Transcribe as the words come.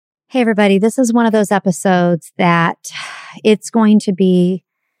Hey, everybody. This is one of those episodes that it's going to be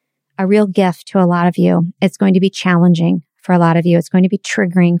a real gift to a lot of you. It's going to be challenging for a lot of you. It's going to be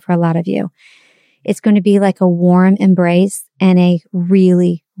triggering for a lot of you. It's going to be like a warm embrace and a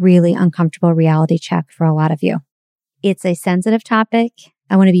really, really uncomfortable reality check for a lot of you. It's a sensitive topic.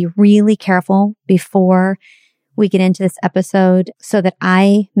 I want to be really careful before we get into this episode so that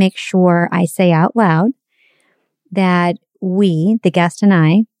I make sure I say out loud that we, the guest and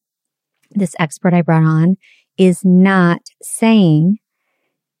I, this expert I brought on, is not saying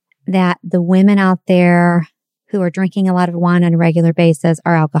that the women out there who are drinking a lot of wine on a regular basis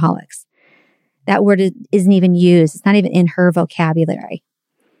are alcoholics. That word isn't even used. It's not even in her vocabulary.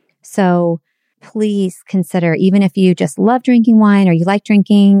 So please consider, even if you just love drinking wine or you like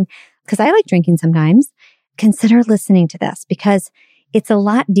drinking, because I like drinking sometimes, consider listening to this because it's a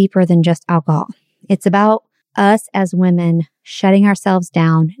lot deeper than just alcohol. It's about us as women shutting ourselves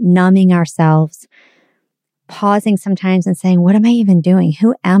down, numbing ourselves, pausing sometimes and saying, what am I even doing?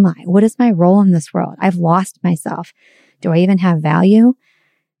 Who am I? What is my role in this world? I've lost myself. Do I even have value?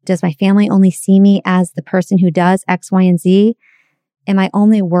 Does my family only see me as the person who does X, Y, and Z? Am I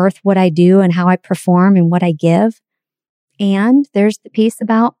only worth what I do and how I perform and what I give? And there's the piece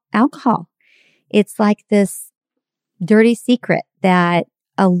about alcohol. It's like this dirty secret that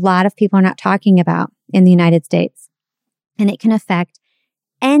a lot of people are not talking about in the United States. And it can affect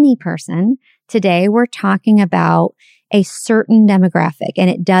any person. Today, we're talking about a certain demographic, and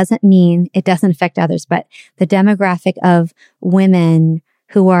it doesn't mean it doesn't affect others, but the demographic of women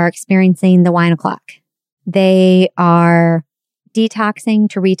who are experiencing the wine o'clock. They are detoxing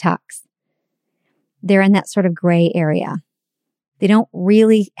to retox. They're in that sort of gray area. They don't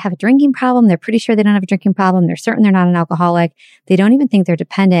really have a drinking problem. They're pretty sure they don't have a drinking problem. They're certain they're not an alcoholic. They don't even think they're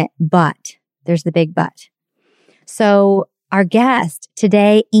dependent, but there's the big but. So our guest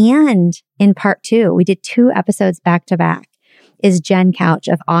today and in part 2, we did 2 episodes back to back, is Jen Couch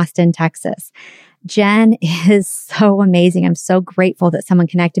of Austin, Texas. Jen is so amazing. I'm so grateful that someone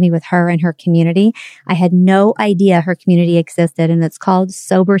connected me with her and her community. I had no idea her community existed, and it's called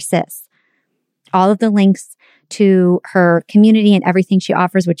Sober Sis. All of the links to her community and everything she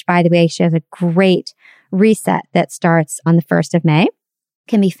offers, which by the way, she has a great reset that starts on the 1st of May,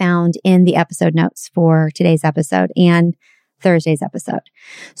 can be found in the episode notes for today's episode and Thursday's episode.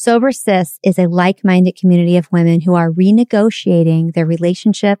 Sober Sis is a like-minded community of women who are renegotiating their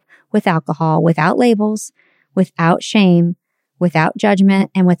relationship with alcohol without labels, without shame, without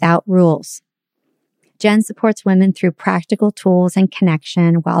judgment, and without rules. Jen supports women through practical tools and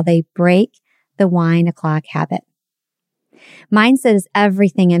connection while they break the wine o'clock habit. Mindset is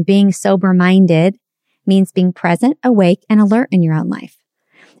everything, and being sober-minded means being present, awake, and alert in your own life.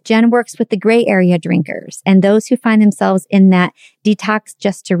 Jen works with the gray area drinkers and those who find themselves in that detox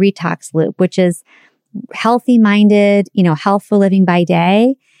just to retox loop, which is healthy-minded, healthful living by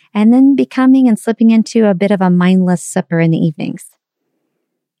day, and then becoming and slipping into a bit of a mindless sipper in the evenings.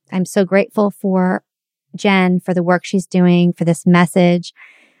 I'm so grateful for Jen, for the work she's doing, for this message.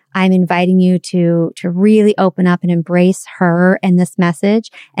 I'm inviting you to really open up and embrace her and this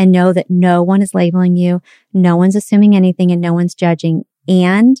message and know that no one is labeling you, no one's assuming anything, and no one's judging.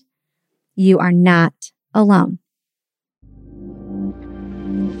 And you are not alone.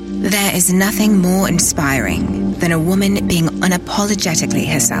 There is nothing more inspiring than a woman being unapologetically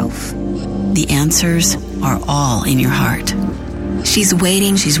herself. The answers are all in your heart. She's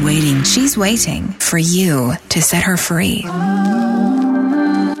waiting for you to set her free.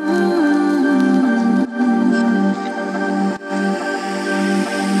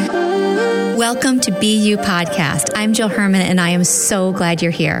 Welcome to Be You Podcast. I'm Jill Herman, and I am so glad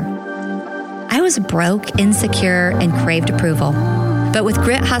you're here. I was broke, insecure, and craved approval. But with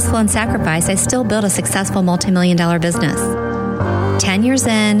grit, hustle, and sacrifice, I still built a successful multi-million-dollar business. 10 years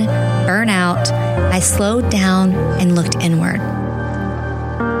in, burnout, I slowed down and looked inward.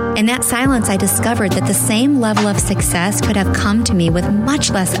 In that silence, I discovered that the same level of success could have come to me with much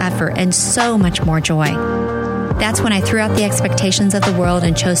less effort and so much more joy. That's when I threw out the expectations of the world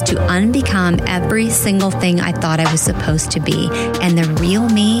and chose to unbecome every single thing I thought I was supposed to be. And the real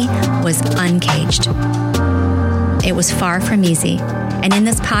me was uncaged. It was far from easy. And in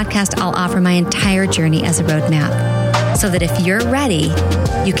this podcast, I'll offer my entire journey as a roadmap so that if you're ready,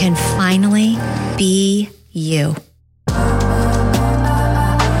 you can finally be you.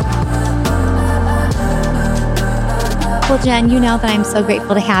 Well, Jen, you know that I'm so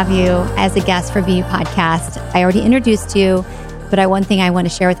grateful to have you as a guest for Be You Podcast. I already introduced you, but one thing I want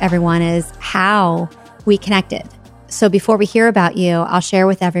to share with everyone is how we connected. So before we hear about you, I'll share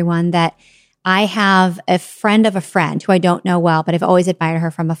with everyone that I have a friend of a friend who I don't know well, but I've always admired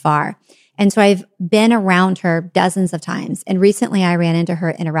her from afar. And so I've been around her dozens of times. And recently I ran into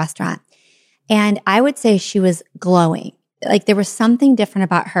her in a restaurant. And I would say she was glowing. Like there was something different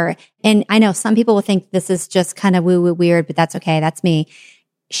about her. And I know some people will think this is just kind of woo-woo weird, but that's okay. That's me.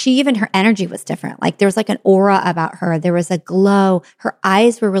 Her energy was different. Like there was like an aura about her. There was a glow. Her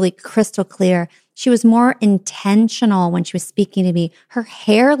eyes were really crystal clear. She was more intentional when she was speaking to me. Her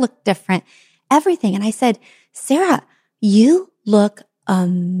hair looked different, everything. And I said, Sarah, you look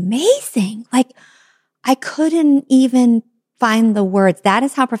amazing. Like I couldn't even find the words. That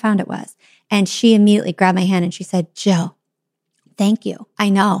is how profound it was. And she immediately grabbed my hand and she said, Jill, thank you. I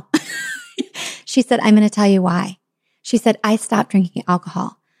know. She said, I'm going to tell you why. She said, I stopped drinking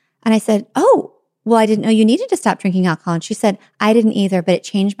alcohol. And I said, oh, well, I didn't know you needed to stop drinking alcohol. And she said, I didn't either, but it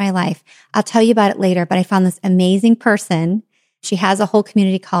changed my life. I'll tell you about it later, but I found this amazing person. She has a whole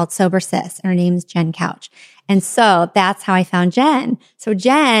community called Sober Sis, and her name is Jen Couch. And so that's how I found Jen. So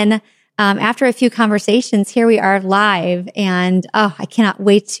Jen, after a few conversations, here we are live. And I cannot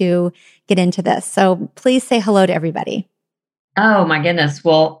wait to get into this. So please say hello to everybody. Oh my goodness.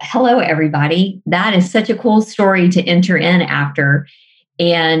 Well, hello, everybody. That is such a cool story to enter in after.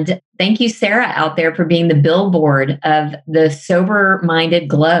 And thank you, Sarah, out there for being the billboard of the sober-minded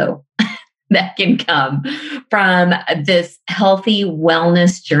glow that can come from this healthy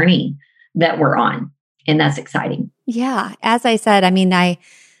wellness journey that we're on. And that's exciting. Yeah. As I said, I'm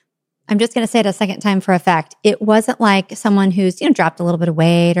just going to say it a second time for effect. It wasn't like someone who's, dropped a little bit of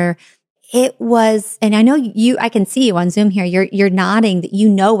weight, or it was, and I know I can see you on Zoom here. You're nodding that you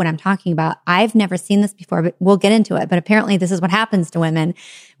know what I'm talking about. I've never seen this before, but we'll get into it. But apparently this is what happens to women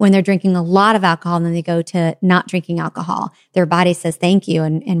when they're drinking a lot of alcohol and then they go to not drinking alcohol. Their body says thank you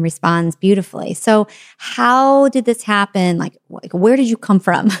and responds beautifully. So how did this happen? Like where did you come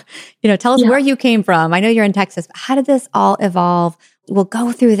from? Tell us where you came from. I know you're in Texas, but how did this all evolve? We'll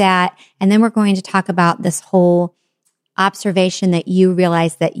go through that. And then we're going to talk about this whole observation that you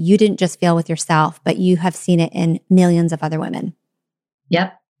realize that you didn't just feel with yourself, but you have seen it in millions of other women.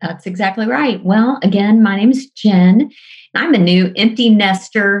 Yep, that's exactly right. Well, again, my name is Jen. I'm a new empty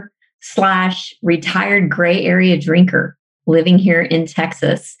nester / retired gray area drinker living here in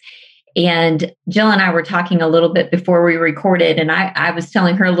Texas. And Jill and I were talking a little bit before we recorded, and I was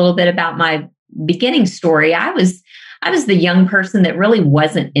telling her a little bit about my beginning story. I was the young person that really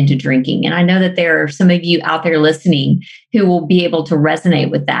wasn't into drinking. And I know that there are some of you out there listening who will be able to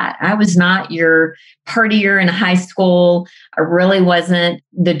resonate with that. I was not your partier in high school. I really wasn't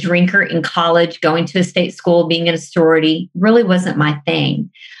the drinker in college, going to a state school, being in a sorority, really wasn't my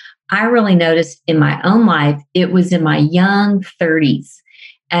thing. I really noticed in my own life, it was in my young 30s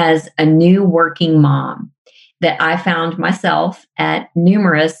as a new working mom that I found myself at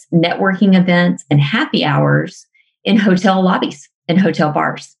numerous networking events and happy hours in hotel lobbies and hotel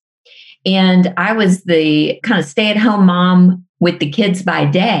bars. And I was the kind of stay-at-home mom with the kids by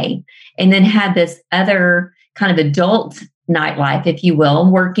day, and then had this other kind of adult nightlife, if you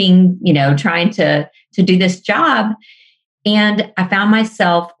will, working, trying to do this job. And I found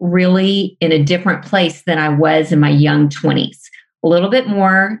myself really in a different place than I was in my young 20s. A little bit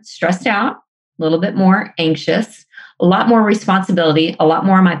more stressed out, a little bit more anxious, a lot more responsibility, a lot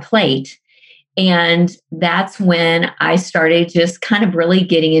more on my plate. And that's when I started just kind of really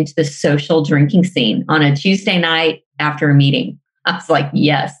getting into the social drinking scene on a Tuesday night after a meeting. I was like,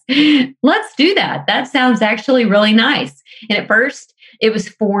 yes, let's do that. That sounds actually really nice. And at first, it was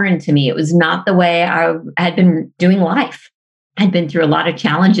foreign to me. It was not the way I had been doing life. I'd been through a lot of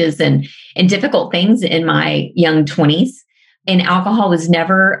challenges and difficult things in my young 20s. And alcohol was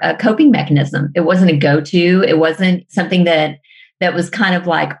never a coping mechanism. It wasn't a go-to. It wasn't something that was kind of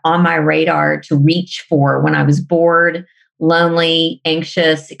like on my radar to reach for when I was bored, lonely,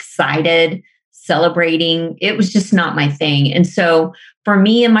 anxious, excited, celebrating. It was just not my thing. And so for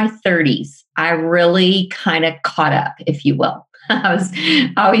me in my 30s, I really kind of caught up, if you will.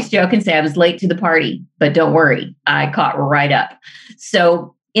 I always joke and say I was late to the party, but don't worry, I caught right up.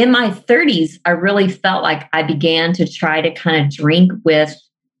 So in my 30s, I really felt like I began to try to kind of drink with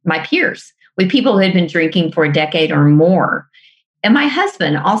my peers, with people who had been drinking for a decade or more. And my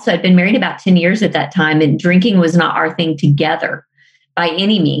husband also had been married about 10 years at that time, and drinking was not our thing together by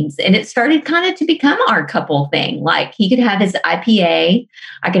any means. And it started kind of to become our couple thing. Like he could have his IPA,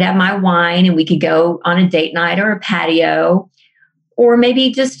 I could have my wine, and we could go on a date night or a patio, or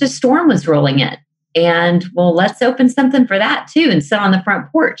maybe just a storm was rolling in. And well, let's open something for that too and sit on the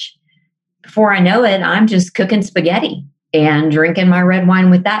front porch. Before I know it, I'm just cooking spaghetti and drinking my red wine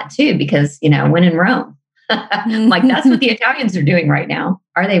with that too, because, when in Rome. Like, that's what the Italians are doing right now.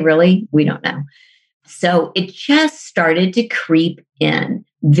 Are they really? We don't know. So it just started to creep in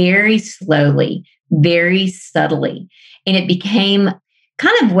very slowly, very subtly. And it became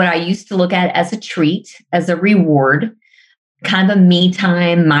kind of what I used to look at as a treat, as a reward, kind of a me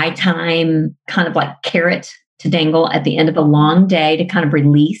time, my time, kind of like carrot to dangle at the end of a long day to kind of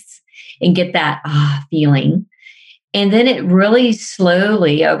release and get that feeling. And then it really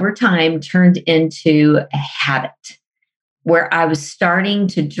slowly over time turned into a habit where I was starting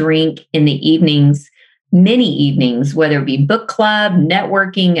to drink in the evenings, many evenings, whether it be book club,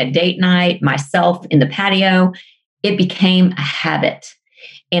 networking, a date night, myself in the patio. It became a habit.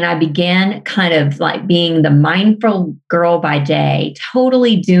 And I began kind of like being the mindful girl by day,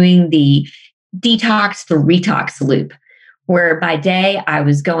 totally doing the detox to retox loop, where by day I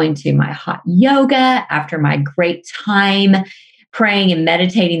was going to my hot yoga after my great time praying and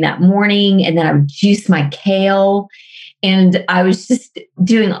meditating that morning. And then I would juice my kale. And I was just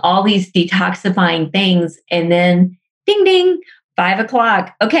doing all these detoxifying things. And then ding, ding, 5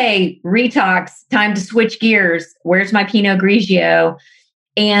 o'clock. Okay, retox, time to switch gears. Where's my Pinot Grigio?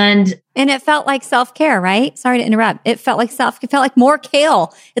 And it felt like self-care, right? Sorry to interrupt. It felt like more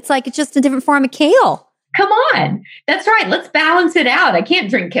kale. It's like it's just a different form of kale. Come on. That's right. Let's balance it out. I can't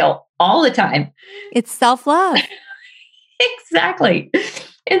drink kale all the time. It's self-love. Exactly.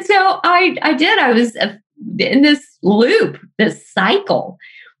 And so I did. I was in this loop, this cycle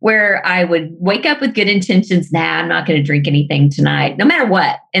where I would wake up with good intentions. I'm not going to drink anything tonight, no matter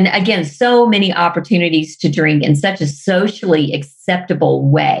what. And again, so many opportunities to drink in such a socially acceptable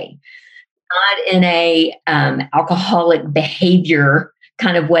way, not in a alcoholic behavior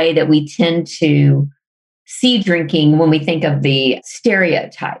kind of way that we tend to see drinking when we think of the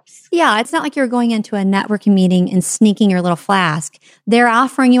stereotypes. Yeah, it's not like you're going into a networking meeting and sneaking your little flask. They're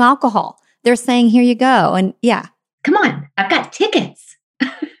offering you alcohol. They're saying, here you go. And yeah. Come on, I've got tickets.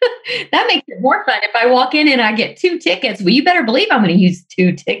 That makes it more fun. If I walk in and I get 2 tickets, well, you better believe I'm going to use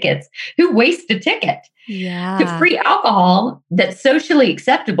 2 tickets. Who wastes a ticket? Yeah. To free alcohol that's socially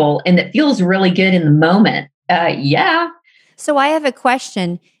acceptable and that feels really good in the moment. Yeah. So I have a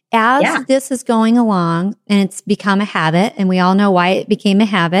question. As this is going along and it's become a habit, and we all know why it became a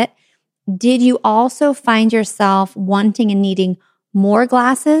habit, did you also find yourself wanting and needing more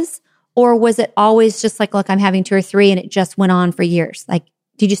glasses? Or was it always just like, look, I'm having 2 or 3 and it just went on for years? Like,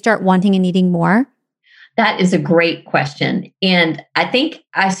 did you start wanting and needing more? That is a great question. And I think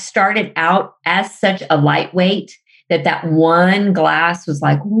I started out as such a lightweight that one glass was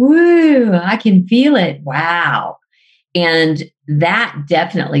like, woo, I can feel it. Wow. And that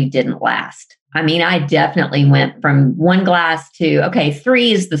definitely didn't last. I mean, I definitely went from 1 glass to, okay,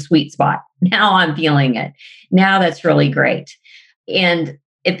 3 is the sweet spot. Now I'm feeling it. Now that's really great. And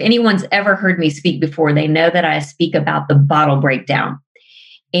if anyone's ever heard me speak before, they know that I speak about the bottle breakdown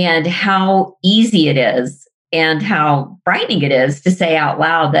and how easy it is and how frightening it is to say out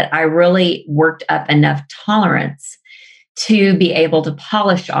loud that I really worked up enough tolerance to be able to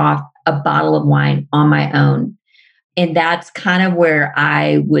polish off a bottle of wine on my own. And that's kind of where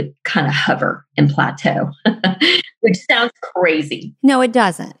I would kind of hover and plateau, which sounds crazy. No, it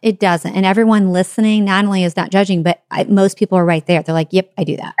doesn't. It doesn't. And everyone listening not only is not judging, but most people are right there. They're like, yep, I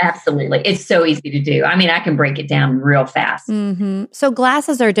do that. Absolutely. It's so easy to do. I mean, I can break it down real fast. Mm-hmm. So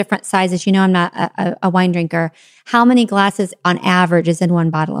glasses are different sizes. You know, I'm not a wine drinker. How many glasses on average is in one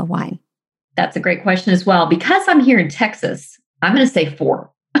bottle of wine? That's a great question as well. Because I'm here in Texas, I'm going to say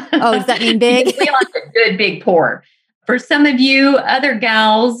 4. Oh, does that mean big? We like a good big pour. For some of you other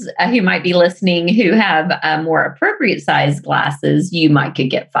gals who might be listening who have more appropriate size glasses, you might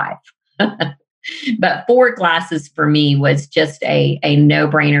could get 5. But 4 glasses for me was just a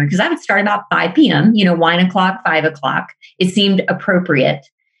no-brainer because I would start about 5 p.m., wine o'clock, 5 o'clock. It seemed appropriate.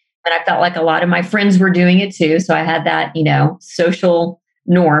 And I felt like a lot of my friends were doing it too. So I had that, social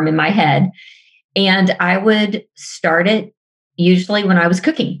norm in my head. And I would start it usually when I was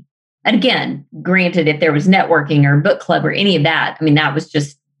cooking. And again, granted, if there was networking or book club or any of that, I mean, that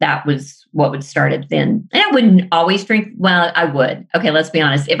was what would start it then. And I wouldn't always drink. Well, I would. Okay, let's be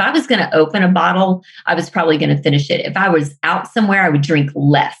honest. If I was going to open a bottle, I was probably going to finish it. If I was out somewhere, I would drink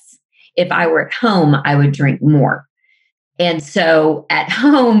less. If I were at home, I would drink more. And so at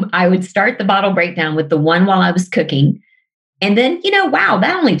home, I would start the bottle breakdown with the one while I was cooking. And then, wow,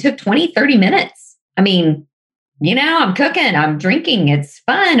 that only took 20, 30 minutes. I mean, I'm cooking, I'm drinking, it's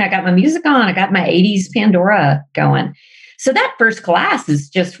fun. I got my music on, I got my 80s Pandora going. So that first glass is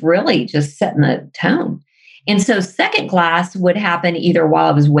just really just setting the tone. And so second glass would happen either while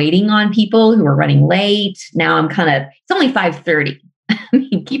I was waiting on people who were running late. Now it's only 5:30. I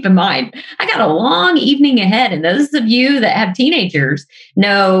mean, keep in mind, I got a long evening ahead. And those of you that have teenagers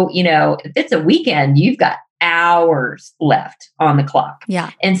know, if it's a weekend, you've got hours left on the clock.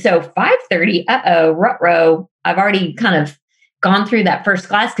 Yeah. And so 5:30, ruh-roh, I've already kind of gone through that first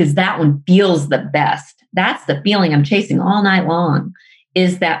class because that one feels the best. That's the feeling I'm chasing all night long,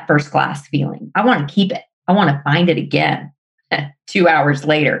 is that first class feeling. I want to keep it. I want to find it again 2 hours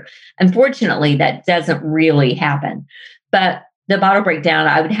later. Unfortunately, that doesn't really happen. But the bottle breakdown,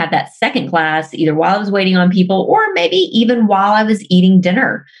 I would have that second class either while I was waiting on people or maybe even while I was eating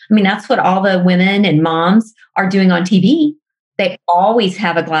dinner. I mean, that's what all the women and moms are doing on TV. They always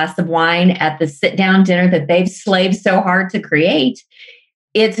have a glass of wine at the sit down dinner that they've slaved so hard to create.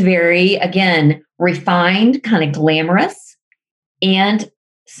 It's very, again, refined, kind of glamorous, and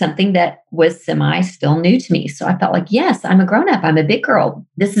something that was still new to me. So I felt like, yes, I'm a grown up. I'm a big girl.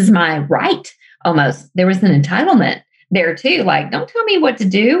 This is my right almost. There was an entitlement there too. Like, don't tell me what to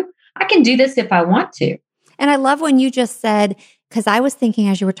do. I can do this if I want to. And I love when you just said, because I was thinking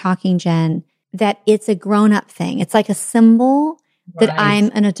as you were talking, Jen, that it's a grown up thing. It's like a symbol that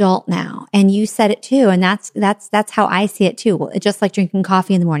I'm an adult now. And you said it too. And that's how I see it too. Well, just like drinking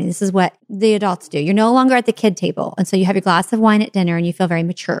coffee in the morning. This is what the adults do. You're no longer at the kid table. And so you have your glass of wine at dinner and you feel very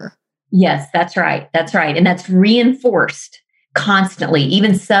mature. Yes, that's right. That's right. And that's reinforced constantly,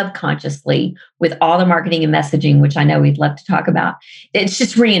 even subconsciously, with all the marketing and messaging, which I know we'd love to talk about. It's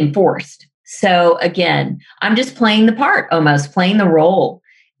just reinforced. So again, I'm just playing the part, almost playing the role,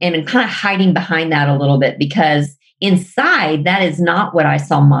 and kind of hiding behind that a little bit, because inside, that is not what I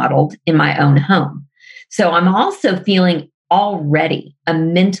saw modeled in my own home. So I'm also feeling already a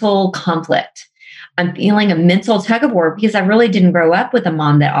mental conflict. I'm feeling a mental tug of war because I really didn't grow up with a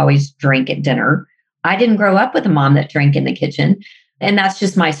mom that always drank at dinner. I didn't grow up with a mom that drank in the kitchen. And that's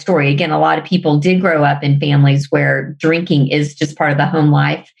just my story. Again, a lot of people did grow up in families where drinking is just part of the home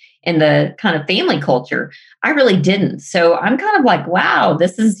life and the kind of family culture. I really didn't. So I'm kind of like, wow,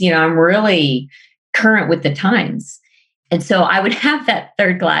 this is, I'm really current with the times. And so I would have that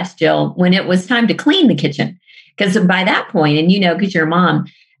third glass, Jill, when it was time to clean the kitchen. Because by that point, and because you're a mom,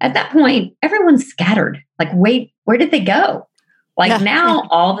 at that point, everyone's scattered. Like, wait, where did they go? Like now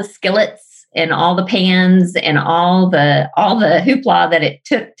all the skillets and all the pans and all the hoopla that it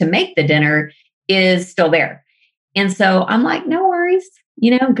took to make the dinner is still there. And so I'm like, no worries,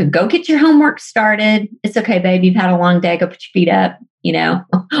 go get your homework started. It's okay, babe. You've had a long day. Go put your feet up,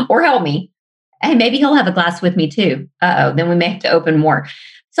 or help me. Hey, maybe he'll have a glass with me too. Then we may have to open more.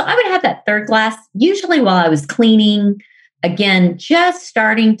 So I would have that third glass, usually while I was cleaning. Again, just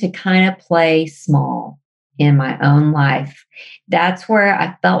starting to kind of play small in my own life. That's where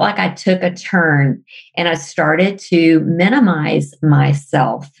I felt like I took a turn and I started to minimize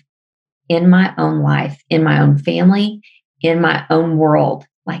myself in my own life, in my own family, in my own world.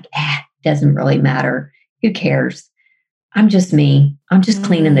 Like, doesn't really matter. Who cares? I'm just me. I'm just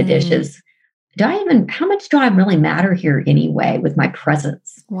cleaning the dishes. How much do I really matter here anyway with my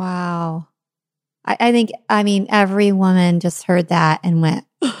presence? Wow. I think every woman just heard that and went,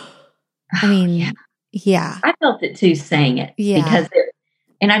 yeah. I felt it too saying it. Yeah.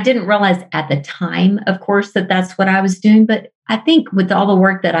 And I didn't realize at the time, of course, that that's what I was doing. But I think with all the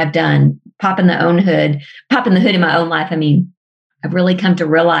work that I've done, popping the hood in my own life, I've really come to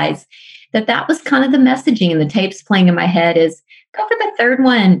realize that was kind of the messaging, and the tapes playing in my head is, go for the third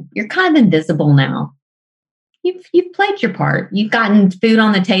one. You're kind of invisible now. You've played your part. You've gotten food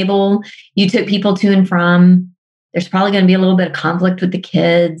on the table. You took people to and from. There's probably going to be a little bit of conflict with the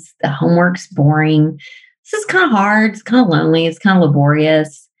kids. The homework's boring. This is kind of hard. It's kind of lonely. It's kind of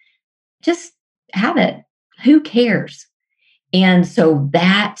laborious. Just have it. Who cares? And so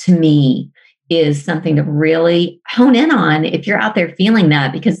that to me is something to really hone in on if you're out there feeling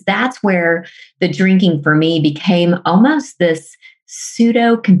that, because that's where the drinking for me became almost this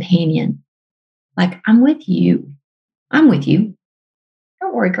pseudo companion. Like, I'm with you. I'm with you.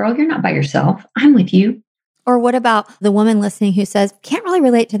 Don't worry, girl. You're not by yourself. I'm with you. Or what about the woman listening who says, can't really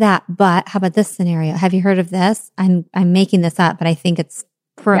relate to that, but how about this scenario? Have you heard of this? I'm making this up, but I think it's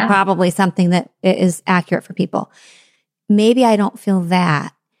probably something that is accurate for people. Maybe I don't feel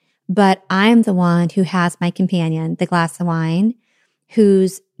that, but I'm the one who has my companion, the glass of wine,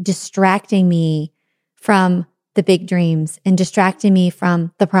 who's distracting me from the big dreams and distracting me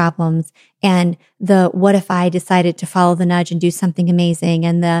from the problems and the what if I decided to follow the nudge and do something amazing,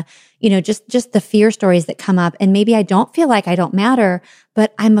 and the, just the fear stories that come up. And maybe I don't feel like I don't matter,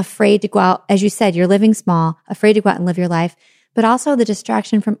 but I'm afraid to go out. As you said, you're living small, afraid to go out and live your life, but also the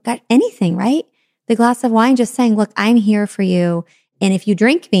distraction from anything, right? The glass of wine just saying, look, I'm here for you. And if you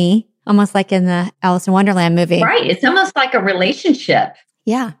drink me, Almost like in the Alice in Wonderland movie. Right. It's almost like a relationship.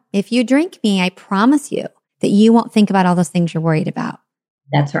 Yeah. If you drink me, I promise you that you won't think about all those things you're worried about.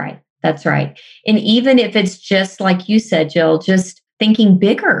 That's right. That's right. And even if it's just like you said, Jill, just thinking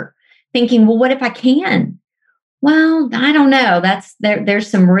bigger, thinking, well, what if I can? Well, I don't know. There's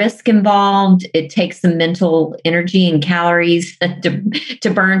some risk involved. It takes some mental energy and calories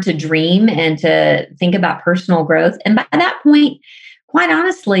to burn to dream and to think about personal growth. And by that point, quite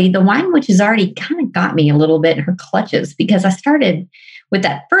honestly, the wine witch has already kind of got me a little bit in her clutches because I started with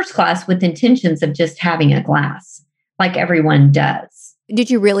that first glass with intentions of just having a glass like everyone does. Did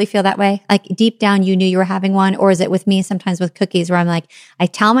you really feel that way? Like deep down, you knew you were having one? Or is it with me sometimes with cookies where I'm like, I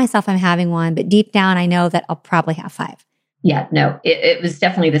tell myself I'm having one, but deep down, I know that I'll probably have 5. Yeah, no, it was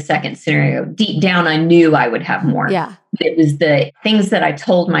definitely the second scenario. Deep down, I knew I would have more. Yeah. It was the things that I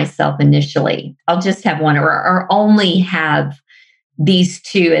told myself initially. I'll just have one or only have these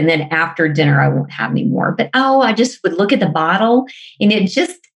 2. And then after dinner, I won't have any more. But I just would look at the bottle and it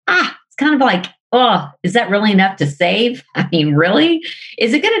just, it's kind of like, oh, is that really enough to save? I mean, really?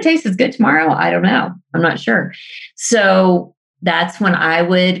 Is it going to taste as good tomorrow? I don't know. I'm not sure. So that's when I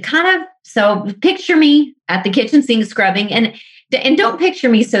would so picture me at the kitchen sink scrubbing and don't picture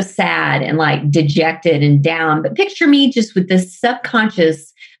me so sad and like dejected and down, but picture me just with this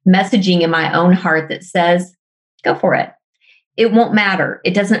subconscious messaging in my own heart that says, go for it. It won't matter.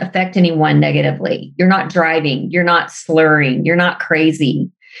 It doesn't affect anyone negatively. You're not driving. You're not slurring. You're not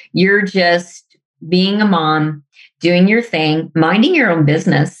crazy. You're just being a mom, doing your thing, minding your own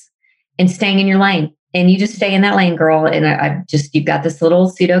business and staying in your lane. And you just stay in that lane, girl. And you've got this little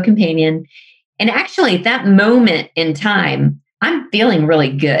pseudo companion. And actually at that moment in time, I'm feeling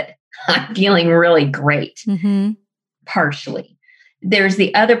really good. I'm feeling really great. Mm-hmm. Partially. There's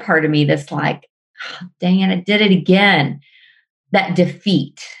the other part of me that's like, oh, dang it, I did it again. That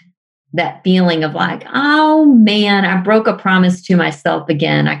defeat, that feeling of like, oh man, I broke a promise to myself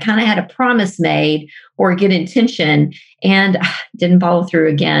again. I kind of had a promise made or a good intention and didn't follow through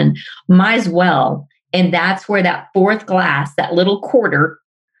again. Might as well. And that's where that 4th glass, that little quarter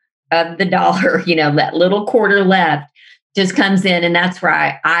of the dollar, that little quarter left just comes in. And that's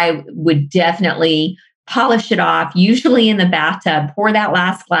where I would definitely polish it off, usually in the bathtub, pour that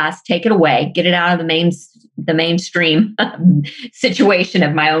last glass, take it away, get it out of the mainstream situation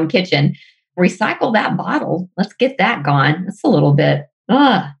of my own kitchen, recycle that bottle. Let's get that gone. That's a little bit,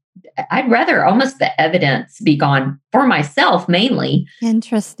 I'd rather almost the evidence be gone for myself mainly.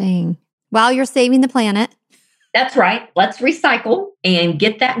 Interesting. While you're saving the planet. That's right. Let's recycle and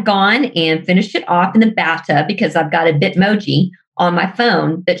get that gone and finish it off in the bathtub because I've got a Bitmoji on my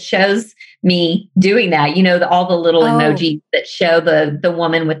phone that shows me doing that. All the little emojis that show the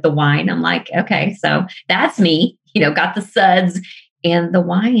woman with the wine. I'm like, okay, so that's me, got the suds and the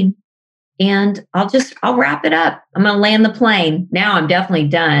wine and I'll wrap it up. I'm going to land the plane. Now I'm definitely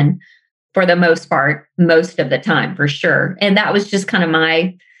done for the most part, most of the time for sure. And that was just kind of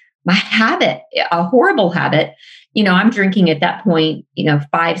my habit, a horrible habit. I'm drinking at that point,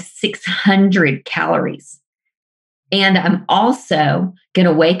 500-600 calories. And I'm also going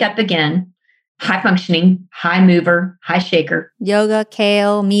to wake up again, high functioning, high mover, high shaker. Yoga,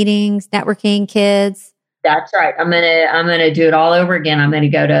 kale, meetings, networking, kids. That's right. I'm going to do it all over again. I'm going to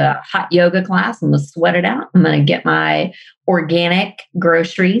go to a hot yoga class. I'm going to sweat it out. I'm going to get my organic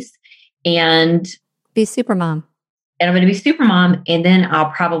groceries and be super mom. And I'm going to be super mom. And then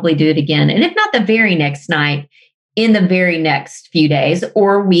I'll probably do it again. And if not the very next night, in the very next few days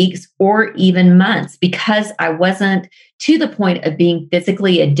or weeks or even months, because I wasn't to the point of being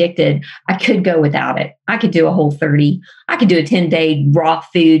physically addicted. I could go without it. I could do a Whole30. I could do a 10-day raw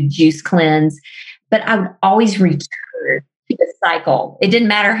food juice cleanse, but I would always return to the cycle. It didn't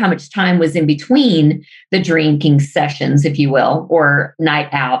matter how much time was in between the drinking sessions, if you will, or night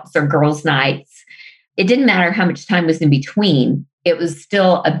outs or girls' nights. It didn't matter how much time was in between. It was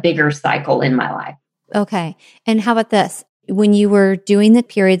still a bigger cycle in my life. Okay. And how about this? When you were doing the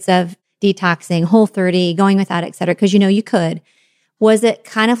periods of detoxing, Whole30, going without, et cetera, because you could, was it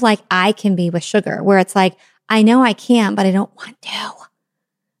kind of like I can be with sugar, where it's like, I know I can, but I don't want to.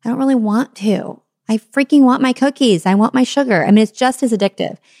 I don't really want to. I freaking want my cookies. I want my sugar. I mean, it's just as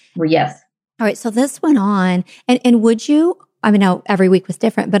addictive. Well, yes. All right. So this went on. And would you, I mean, no, every week was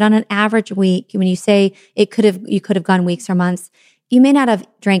different, but on an average week, when you say you could have gone weeks or months, you may not have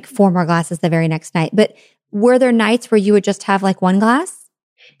drank 4 more glasses the very next night, but were there nights where you would just have like 1 glass?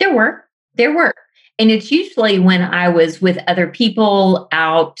 There were. And it's usually when I was with other people,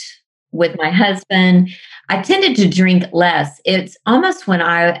 out with my husband. I tended to drink less. It's almost when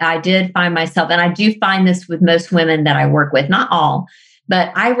I did find myself, and I do find this with most women that I work with, not all,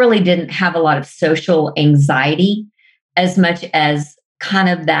 But I really didn't have a lot of social anxiety as much as kind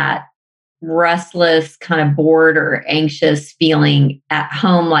of that restless, kind of bored or anxious feeling at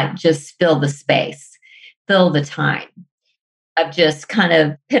home, like just fill the space, fill the time of just kind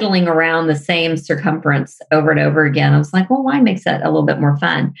of piddling around the same circumference over and over again. I was like, well, wine makes that a little bit more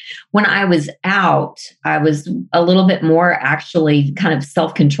fun. When I was out, I was a little bit more actually kind of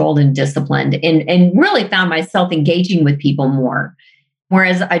self-controlled and disciplined and really found myself engaging with people more.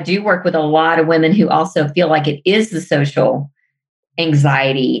 Whereas I do work with a lot of women who also feel like it is the social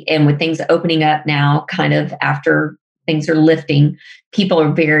anxiety. And with things opening up now, kind of after things are lifting, people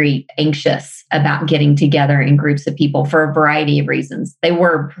are very anxious about getting together in groups of people for a variety of reasons. They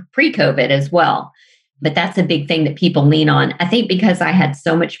were pre-COVID as well. But that's a big thing that people lean on. I think because I had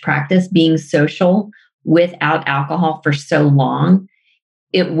so much practice being social without alcohol for so long,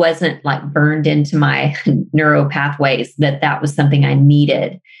 it wasn't like burned into my neuro pathways that was something I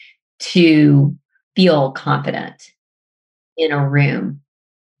needed to feel confident in a room.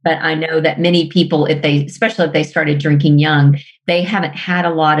 But I know that many people, especially if they started drinking young, they haven't had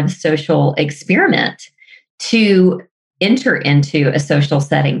a lot of social experiment to enter into a social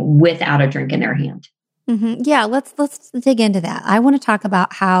setting without a drink in their hand. Mm-hmm. Yeah, let's dig into that. I want to talk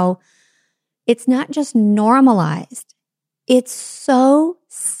about how it's not just normalized. It's so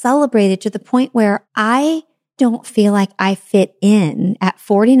celebrated to the point where I don't feel like I fit in at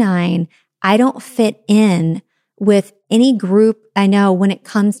 49. I don't fit in with any group I know when it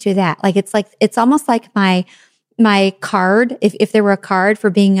comes to that. It's almost like my card, if there were a card for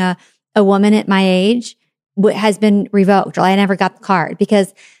being a woman at my age, has been revoked, or I never got the card.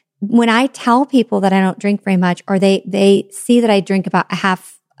 Because when I tell people that I don't drink very much, or they see that I drink about a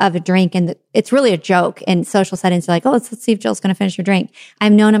half of a drink, and it's really a joke in social settings, they're like, oh, let's see if Jill's going to finish her drink.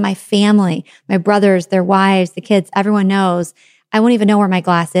 I'm known in my family, my brothers, their wives, the kids, everyone knows. I won't even know where my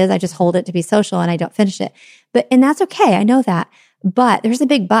glass is. I just hold it to be social and I don't finish it. And that's okay. I know that. But there's a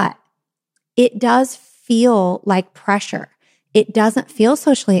big but. It does feel like pressure. It doesn't feel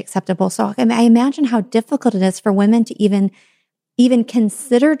socially acceptable. So I imagine how difficult it is for women to even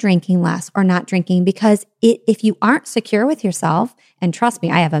consider drinking less or not drinking, because if you aren't secure with yourself, and trust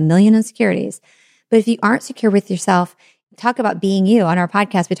me, I have a million insecurities, but if you aren't secure with yourself, talk about being you. On our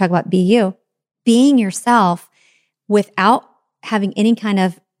podcast, we talk about be you. Being yourself without having any kind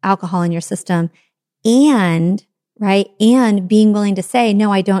of alcohol in your system, and being willing to say,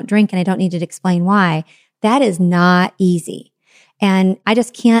 no, I don't drink and I don't need to explain why. That is not easy. And I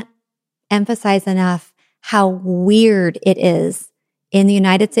just can't emphasize enough how weird it is in the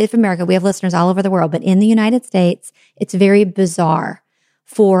United States of America. We have listeners all over the world, but in the United States, it's very bizarre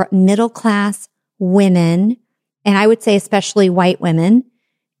for middle-class women, and I would say especially white women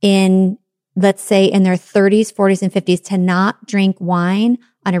in, let's say, in their 30s, 40s, and 50s, to not drink wine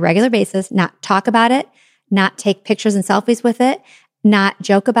on a regular basis, not talk about it, not take pictures and selfies with it, not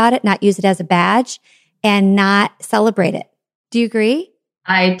joke about it, not use it as a badge, and not celebrate it. Do you agree?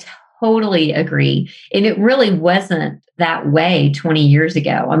 I totally agree. And it really wasn't that way 20 years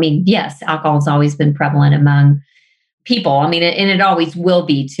ago. I mean, yes, alcohol has always been prevalent among people. I mean, and it always will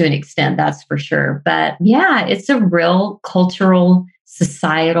be to an extent, that's for sure. But yeah, it's a real cultural,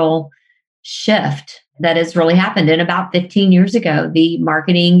 societal shift that has really happened. And about 15 years ago, the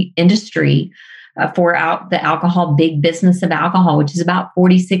marketing industry for the alcohol, big business of alcohol, which is about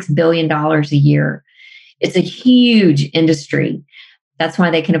 $46 billion a year. It's a huge industry. That's why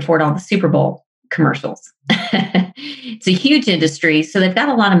they can afford all the Super Bowl commercials. It's a huge industry. So they've got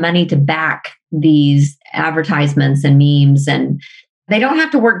a lot of money to back these advertisements and memes, and they don't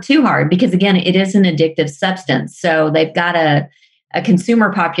have to work too hard because, again, it is an addictive substance. So they've got a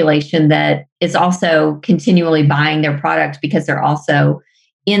consumer population that is also continually buying their product because they're also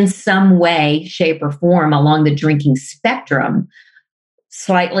in some way, shape, or form along the drinking spectrum,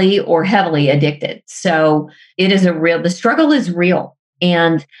 slightly or heavily addicted. So it is the struggle is real.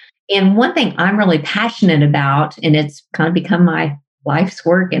 And one thing I'm really passionate about, and it's kind of become my life's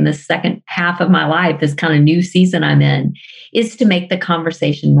work in the second half of my life, this kind of new season I'm in, is to make the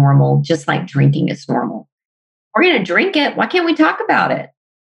conversation normal, just like drinking is normal. We're going to drink it. Why can't we talk about it?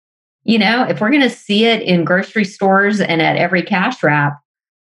 You know, if we're going to see it in grocery stores and at every cash wrap,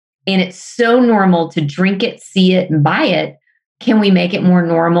 and it's so normal to drink it, see it, and buy it, can we make it more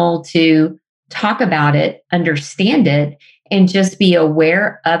normal to talk about it, understand it, and just be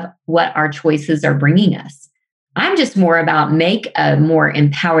aware of what our choices are bringing us? I'm just more about make a more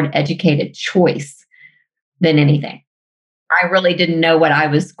empowered, educated choice than anything. I really didn't know what I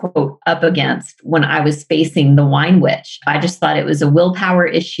was, quote, up against when I was facing the wine witch. I just thought it was a willpower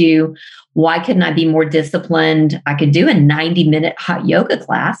issue, Why couldn't I be more disciplined? I could do a 90-minute hot yoga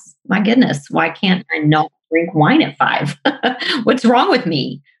class. My goodness, why can't I not drink wine at 5? What's wrong with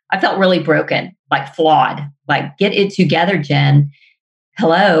me? I felt really broken, like flawed. Like, get it together, Jen.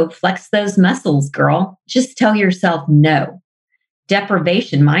 Hello, flex those muscles, girl. Just tell yourself no.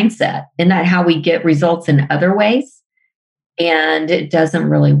 Deprivation mindset. Isn't that how we get results in other ways? And it doesn't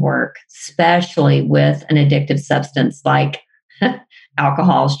really work, especially with an addictive substance like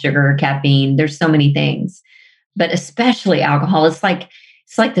alcohol, sugar, caffeine. There's so many things, but especially alcohol. It's like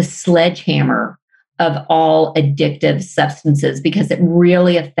the sledgehammer of all addictive substances because it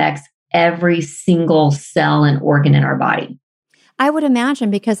really affects every single cell and organ in our body. I would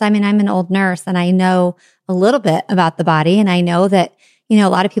imagine because I'm an old nurse and I know a little bit about the body. And I know that, a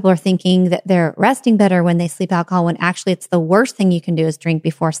lot of people are thinking that they're resting better when they sleep alcohol, when actually it's the worst thing you can do is drink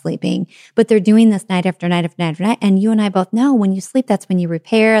before sleeping. But they're doing this night after night after night after night. And you and I both know when you sleep, that's when you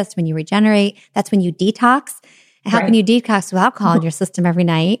repair, that's when you regenerate, that's when you detox. And how can you detox with alcohol in your system every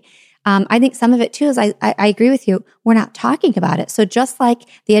night? I think some of it too is I agree with you. We're not talking about it. So just like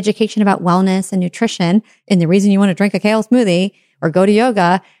the education about wellness and nutrition and the reason you want to drink a kale smoothie or go to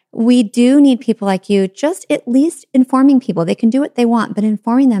yoga, we do need people like you just at least informing people. They can do what they want, but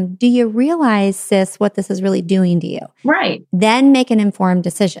informing them, do you realize, sis, what this is really doing to you? Right. Then make an informed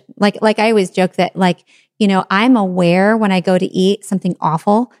decision. Like I always joke that I'm aware when I go to eat something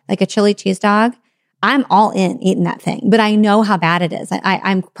awful, like a chili cheese dog, I'm all in eating that thing, but I know how bad it is.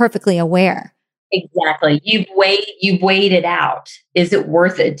 I'm perfectly aware. Exactly. You've weighed it out. Is it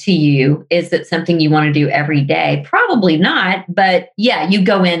worth it to you? Is it something you want to do every day? Probably not, but yeah, you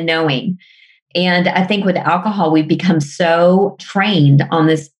go in knowing. And I think with alcohol, we've become so trained on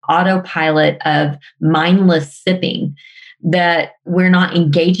this autopilot of mindless sipping that we're not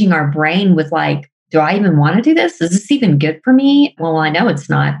engaging our brain with like, do I even want to do this? Is this even good for me? Well, I know it's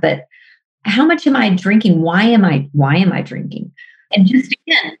not, but how much am I drinking? Why am I drinking? And just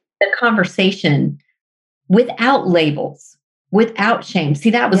again, the conversation without labels, without shame. See,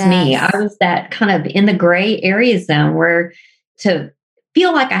 that was me. I was that kind of in the gray area zone where to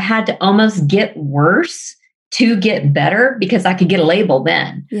feel like I had to almost get worse to get better because I could get a label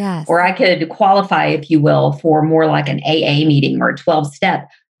then. Yes. Or I could qualify, if you will, for more like an AA meeting or a 12-step.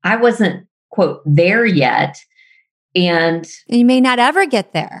 I wasn't, quote, there yet. And you may not ever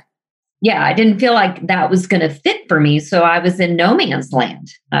get there. Yeah, I didn't feel like that was going to fit for me. So I was in no man's land.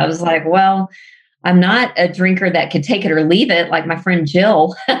 I was like, well, I'm not a drinker that could take it or leave it. Like my friend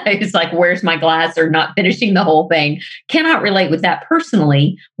Jill, who's like, where's my glass or not finishing the whole thing. Cannot relate with that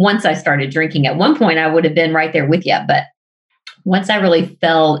personally. Once I started drinking, at one point I would have been right there with you. But once I really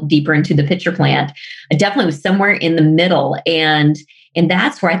fell deeper into the pitcher plant, I definitely was somewhere in the middle. And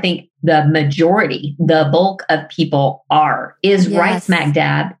that's where I think the majority, the bulk of people is right smack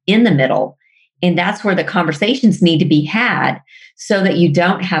dab in the middle. And that's where the conversations need to be had so that you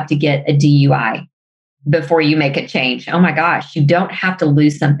don't have to get a DUI before you make a change. Oh my gosh, you don't have to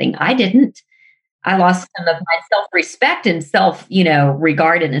lose something. I didn't. I lost some of my self-respect and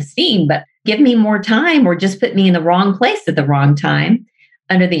regard and esteem, but give me more time or just put me in the wrong place at the wrong time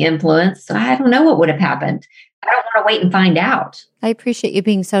under the influence. So I don't know what would have happened. I don't want to wait and find out. I appreciate you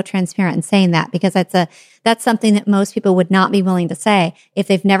being so transparent and saying that because that's something that most people would not be willing to say. If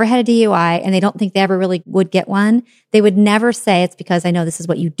they've never had a DUI and they don't think they ever really would get one, they would never say it's because I know this is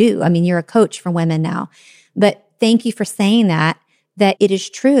what you do. I mean, you're a coach for women now. But thank you for saying that it is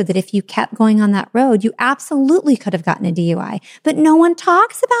true that if you kept going on that road, you absolutely could have gotten a DUI. But no one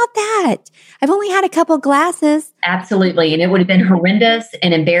talks about that. I've only had a couple glasses. Absolutely. And it would have been horrendous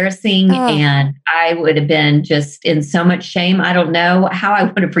and embarrassing. And I would have been just in so much shame. I don't know how I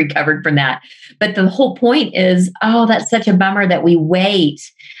would have recovered from that. But the whole point is, that's such a bummer that we wait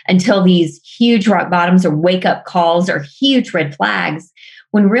until these huge rock bottoms or wake up calls or huge red flags.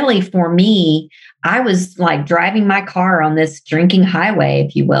 When really for me, I was like driving my car on this drinking highway,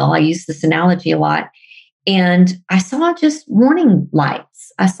 if you will. I use this analogy a lot. And I saw just warning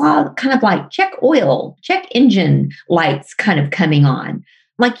lights. I saw kind of like check oil, check engine lights kind of coming on.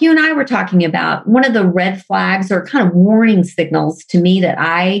 Like you and I were talking about, one of the red flags or kind of warning signals to me that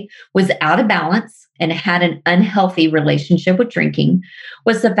I was out of balance and had an unhealthy relationship with drinking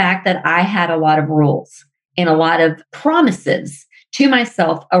was the fact that I had a lot of rules and a lot of promises to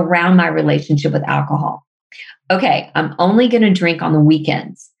myself around my relationship with alcohol. Okay, I'm only going to drink on the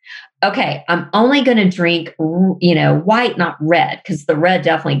weekends. Okay, I'm only going to drink, white, not red, because the red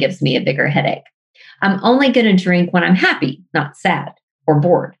definitely gives me a bigger headache. I'm only going to drink when I'm happy, not sad or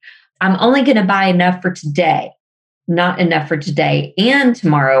bored. I'm only going to buy enough for today, not enough for today and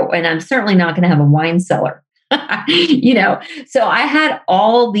tomorrow. And I'm certainly not going to have a wine cellar. So I had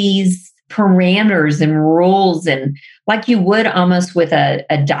all these parameters and rules, and like you would almost with a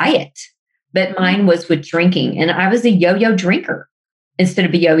diet. But mine was with drinking. And I was a yo-yo drinker instead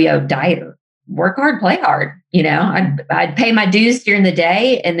of a yo-yo dieter. Work hard, play hard. I'd pay my dues during the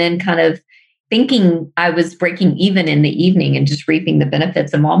day and then kind of thinking I was breaking even in the evening and just reaping the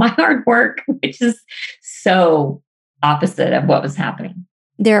benefits of all my hard work, which is so opposite of what was happening.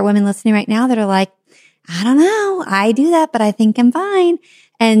 There are women listening right now that are like, I don't know, I do that, but I think I'm fine.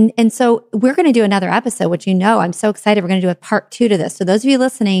 And so we're going to do another episode, which I'm so excited. We're going to do a part 2 to this. So those of you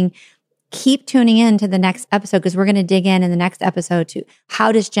listening, keep tuning in to the next episode because we're going to dig in the next episode to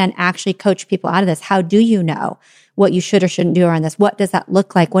how does Jen actually coach people out of this? How do you know what you should or shouldn't do around this? What does that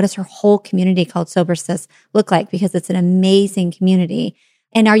look like? What does her whole community called Sober Sis look like? Because it's an amazing community.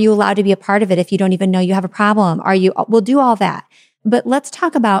 And are you allowed to be a part of it if you don't even know you have a problem? We'll do all that. But let's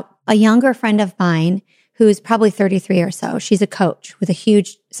talk about a younger friend of mine who's probably 33 or so. She's a coach with a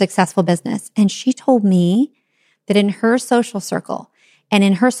huge successful business. And she told me that in her social circle,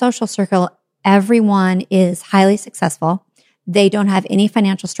 everyone is highly successful. They don't have any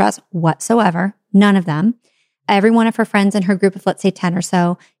financial stress whatsoever. None of them. Every one of her friends in her group of, let's say 10 or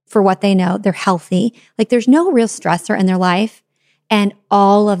so, for what they know, they're healthy. Like there's no real stressor in their life. And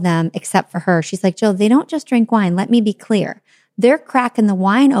all of them, except for her, she's like, Jill, they don't just drink wine. Let me be clear. They're cracking the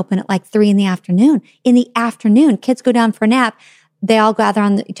wine open at like 3 p.m. In the afternoon, kids go down for a nap. They all gather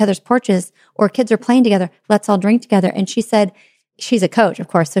on each other's porches or kids are playing together. Let's all drink together. And she said, she's a coach, of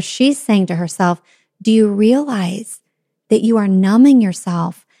course. So she's saying to herself, do you realize that you are numbing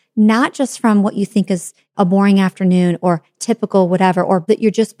yourself, not just from what you think is a boring afternoon or typical whatever, or that you're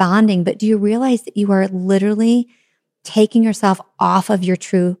just bonding, but do you realize that you are literally taking yourself off of your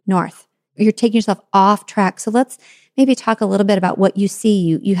true north? You're taking yourself off track. So let's maybe talk a little bit about what you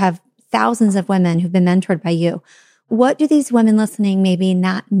see. You have thousands of women who've been mentored by you. What do these women listening maybe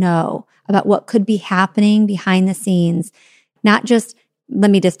not know about what could be happening behind the scenes? Not just,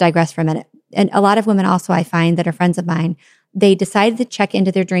 let me just digress for a minute. And a lot of women also I find that are friends of mine, they decided to check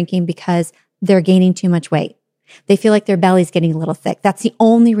into their drinking because they're gaining too much weight. They feel like their belly's getting a little thick. That's the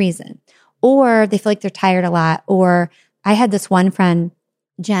only reason. Or they feel like they're tired a lot. Or I had this one friend,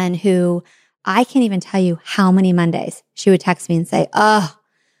 Jen, who I can't even tell you how many Mondays she would text me and say, oh,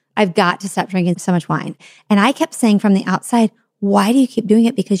 I've got to stop drinking so much wine. And I kept saying from the outside, why do you keep doing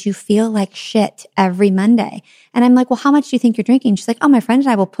it? Because you feel like shit every Monday. And I'm like, well, how much do you think you're drinking? She's like, oh, my friend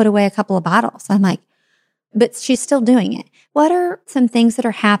and I will put away a couple of bottles. I'm like, but she's still doing it. What are some things that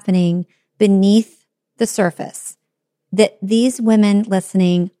are happening beneath the surface that these women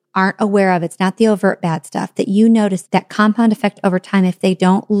listening aren't aware of? It's not the overt bad stuff that you notice that compound effect over time. If they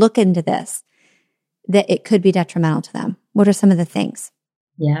don't look into this, that it could be detrimental to them. What are some of the things?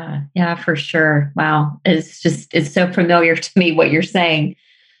 Yeah, for sure. Wow. It's so familiar to me what you're saying.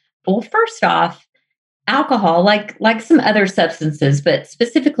 Well, first off, alcohol, like some other substances, but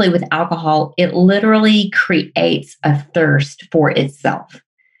specifically with alcohol, it literally creates a thirst for itself.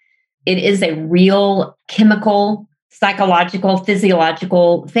 It is a real chemical, psychological,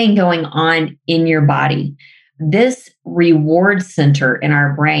 physiological thing going on in your body. This reward center in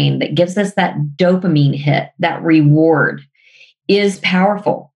our brain that gives us that dopamine hit, that reward, is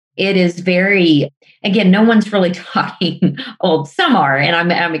powerful. It is very, again, no one's really talking, well, some are, and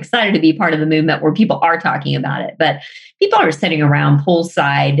I'm excited to be part of the movement where people are talking about it, but people are sitting around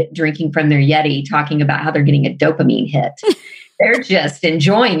poolside drinking from their Yeti talking about how they're getting a dopamine hit. They're just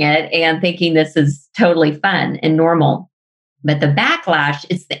enjoying it and thinking this is totally fun and normal. But the backlash,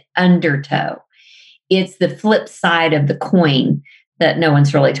 it's the undertow. It's the flip side of the coin that no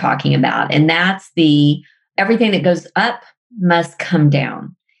one's really talking about. And that's everything that goes up must come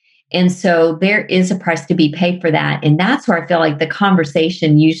down. And so there is a price to be paid for that. And that's where I feel like the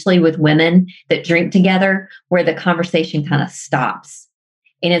conversation, usually with women that drink together, where the conversation kind of stops.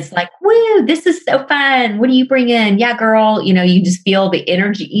 And it's like, woo, this is so fun. What do you bring in? Yeah, girl. You just feel the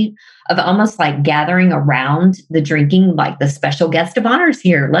energy of almost like gathering around the drinking, like the special guest of honors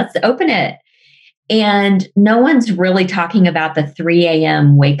here. Let's open it. And no one's really talking about the 3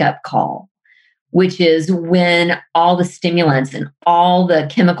 a.m. wake up call, which is when all the stimulants and all the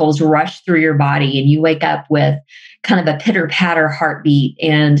chemicals rush through your body and you wake up with kind of a pitter-patter heartbeat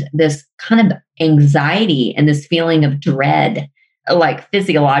and this kind of anxiety and this feeling of dread, like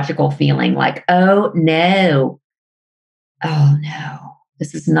physiological feeling like, oh no,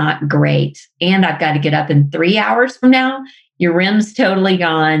 this is not great. And I've got to get up in 3 hours from now. Your REM's totally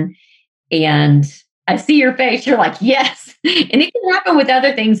gone. And I see your face. You're like, yes. And it can happen with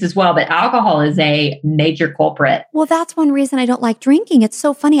other things as well, but alcohol is a major culprit. Well, that's one reason I don't like drinking. It's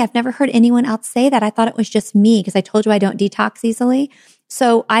so funny. I've never heard anyone else say that. I thought it was just me because I told you I don't detox easily.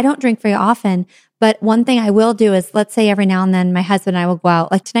 So I don't drink very often, but one thing I will do is, let's say every now and then my husband and I will go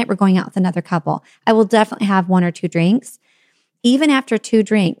out, like tonight we're going out with another couple. I will definitely have 1 or 2 drinks. Even after 2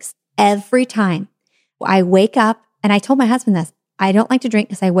 drinks, every time I wake up, and I told my husband this, I don't like to drink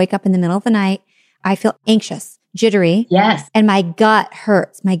because I wake up in the middle of the night. I feel anxious, jittery. Yes. And my gut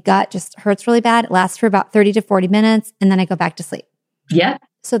hurts. My gut just hurts really bad. It lasts for about 30 to 40 minutes. And then I go back to sleep. Yep.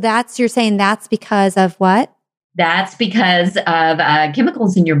 So you're saying that's because of what? That's because of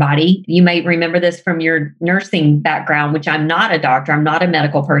chemicals in your body. You might remember this from your nursing background, which I'm not a doctor. I'm not a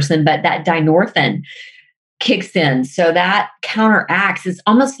medical person, but that dynorphin kicks in. So that counteracts. It's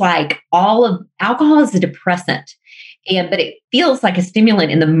almost like all of alcohol is a depressant, but it feels like a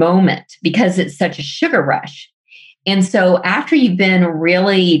stimulant in the moment because it's such a sugar rush. And so after you've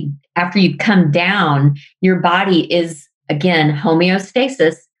come down, your body is, again,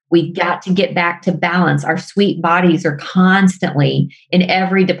 homeostasis. We've got to get back to balance. Our sweet bodies are constantly in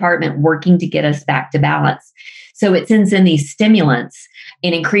every department working to get us back to balance. So it sends in these stimulants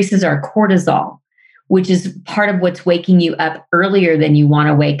and increases our cortisol, which is part of what's waking you up earlier than you want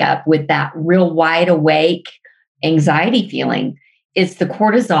to wake up with that real wide awake anxiety feeling. It's the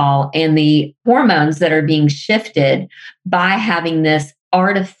cortisol and the hormones that are being shifted by having this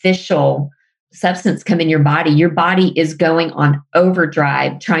artificial substance come in your body. Your body is going on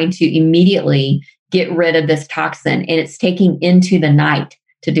overdrive, trying to immediately get rid of this toxin, and it's taking into the night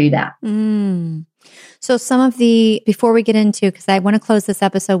to do that. So before we get into, because I want to close this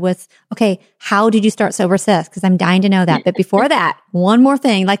episode with, okay, how did you start Sober Sis? Because I'm dying to know that. But before that, one more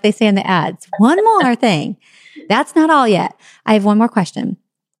thing, like they say in the ads, one more thing. That's not all yet. I have one more question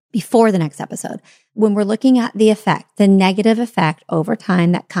before the next episode. When we're looking at the effect, the negative effect over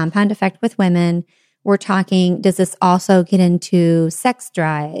time, that compound effect with women, we're talking, does this also get into sex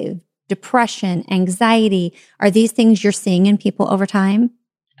drive, depression, anxiety? Are these things you're seeing in people over time?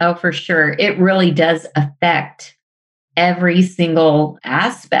 Oh, for sure. It really does affect every single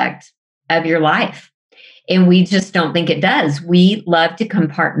aspect of your life. And we just don't think it does. We love to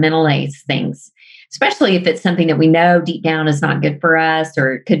compartmentalize things, especially if it's something that we know deep down is not good for us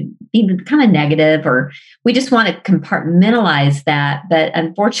or could be kind of negative, or we just want to compartmentalize that. But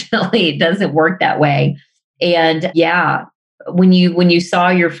unfortunately, it doesn't work that way. And yeah, when you saw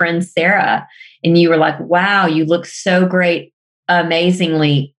your friend Sarah and you were like, wow, you look so great,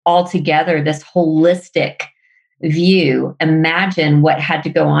 amazingly all together, this holistic view, imagine what had to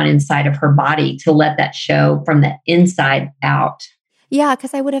go on inside of her body to let that show from the inside out. Yeah,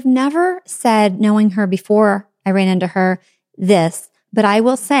 because I would have never said, knowing her before I ran into her, this, but I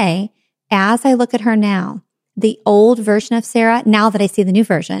will say, as I look at her now, the old version of Sarah, now that I see the new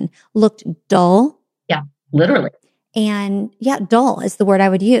version, looked dull. Yeah, literally. And yeah, dull is the word I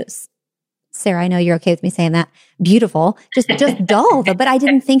would use. Sarah, I know you're okay with me saying that. Beautiful, just dull, though, but I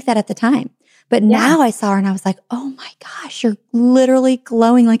didn't think that at the time. But now I saw her and I was like, oh my gosh, you're literally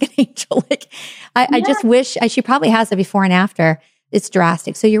glowing like an angel. Like I just wish, she probably has a before and after. It's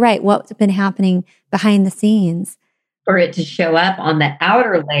drastic. So you're right. What's been happening behind the scenes? For it to show up on the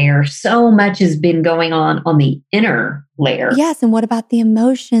outer layer, so much has been going on the inner layer. Yes. And what about the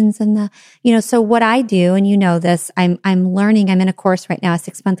emotions and so what I do, and you know this, I'm learning, I'm in a course right now, a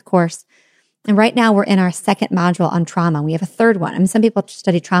 6-month course. And right now we're in our 2nd module on trauma. We have a 3rd one. I mean, some people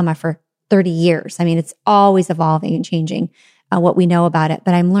study trauma for 30 years. I mean, it's always evolving and changing what we know about it.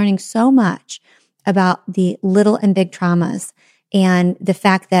 But I'm learning so much about the little and big traumas and the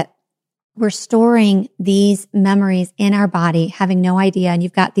fact that we're storing these memories in our body, having no idea. And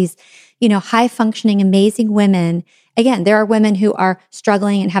you've got these, high functioning, amazing women. Again, there are women who are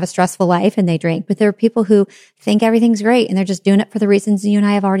struggling and have a stressful life and they drink, but there are people who think everything's great and they're just doing it for the reasons you and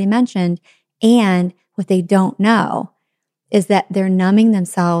I have already mentioned. And what they don't know is that they're numbing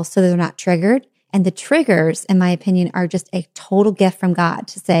themselves so they're not triggered. And the triggers, in my opinion, are just a total gift from God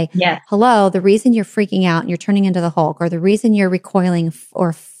to say, hello, the reason you're freaking out and you're turning into the Hulk, or the reason you're recoiling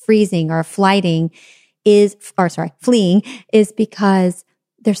or freezing or fleeing is because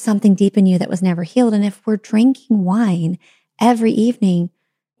there's something deep in you that was never healed. And if we're drinking wine every evening,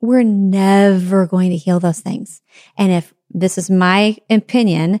 we're never going to heal those things. And if this is my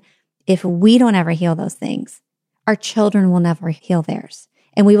opinion, if we don't ever heal those things, our children will never heal theirs.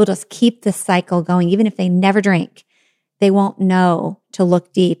 And we will just keep this cycle going. Even if they never drink, they won't know to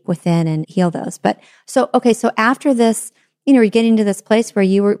look deep within and heal those. But so after this, you're getting to this place where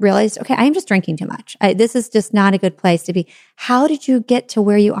you realized, okay, I'm just drinking too much. This is just not a good place to be. How did you get to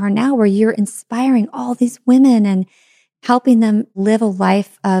where you are now, where you're inspiring all these women and helping them live a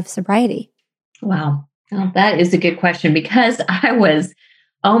life of sobriety? Wow. Well, that is a good question, because I was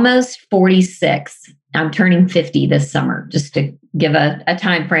almost 46 I'm turning 50 this summer, just to give a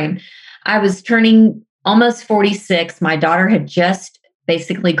time frame. I was turning almost 46. My daughter had just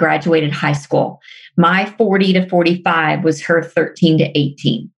basically graduated high school. My 40 to 45 was her 13 to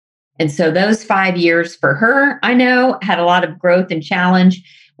 18. And so those 5 years for her, I know, had a lot of growth and challenge.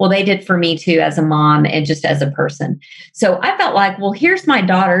 Well, they did for me too, as a mom and just as a person. So I felt like, well, here's my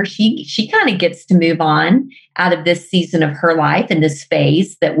daughter. She kind of gets to move on out of this season of her life and this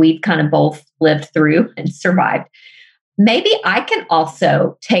phase that we've kind of both lived through and survived. Maybe I can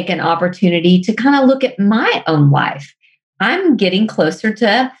also take an opportunity to kind of look at my own life. I'm getting closer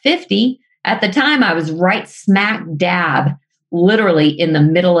to 50. At the time, I was right smack dab, literally in the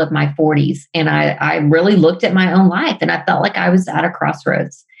middle of my 40s. And I really looked at my own life and I felt like I was at a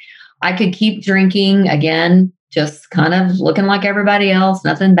crossroads. I could keep drinking again, just kind of looking like everybody else.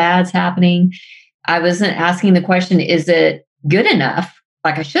 Nothing bad's happening. I wasn't asking the question, is it good enough?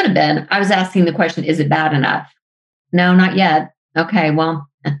 Like I should have been. I was asking the question, is it bad enough? No, not yet. Okay, well,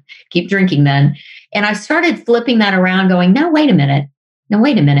 keep drinking then. And I started flipping that around going, no, wait a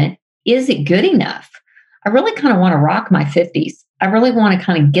minute. Is it good enough? I really kind of want to rock my 50s. I really want to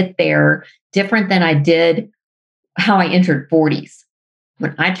kind of get there different than I did how I entered 40s.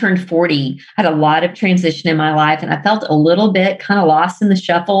 When I turned 40, I had a lot of transition in my life and I felt a little bit kind of lost in the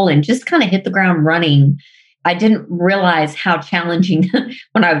shuffle and just kind of hit the ground running. I didn't realize how challenging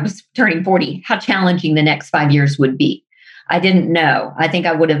when I was turning 40, how challenging the next 5 years would be. I didn't know. I think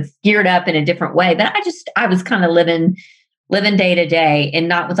I would have geared up in a different way, but I was kind of living day to day and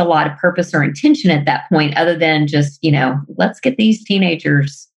not with a lot of purpose or intention at that point, other than just, let's get these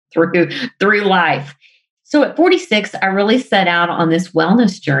teenagers through life. So at 46, I really set out on this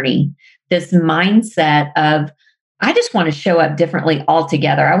wellness journey, this mindset of, I just want to show up differently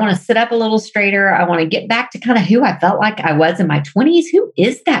altogether. I want to sit up a little straighter. I want to get back to kind of who I felt like I was in my 20s. Who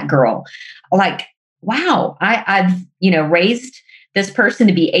is that girl? Like, wow, I've, raised this person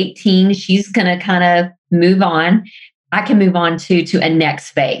to be 18. She's going to kind of move on. I can move on to a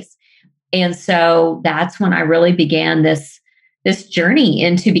next phase. And so that's when I really began this journey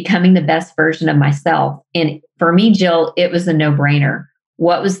into becoming the best version of myself. And for me, Jill, it was a no-brainer.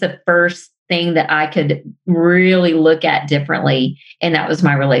 What was the first thing that I could really look at differently? And that was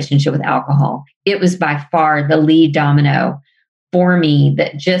my relationship with alcohol. It was by far the lead domino for me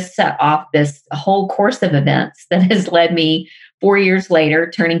that just set off this whole course of events that has led me 4 years later,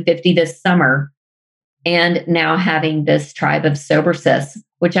 turning 50 this summer, and now having this tribe of Sober Sis,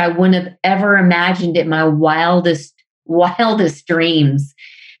 which I wouldn't have ever imagined in my wildest dreams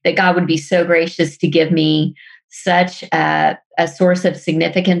that God would be so gracious to give me such a source of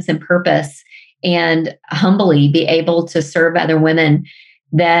significance and purpose, and humbly be able to serve other women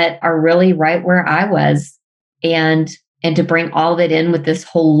that are really right where I was, and to bring all of it in with this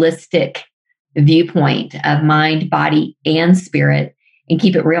holistic viewpoint of mind, body, and spirit, and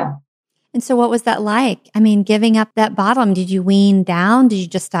keep it real. And so what was that like? I mean, giving up that bottle, did you wean down? Did you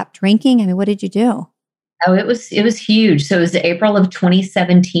just stop drinking? I mean, what did you do? Oh, it was huge. So it was April of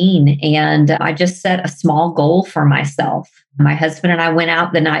 2017, and I just set a small goal for myself. My husband and I went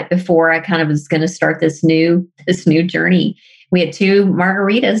out the night before I kind of was going to start this new journey. We had 2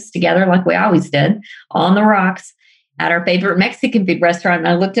 margaritas together, like we always did, on the rocks at our favorite Mexican food restaurant. And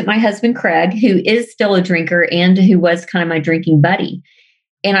I looked at my husband, Craig, who is still a drinker and who was kind of my drinking buddy.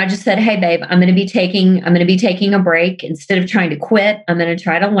 And I just said, hey, babe, I'm going to be taking a break. Instead of trying to quit, I'm going to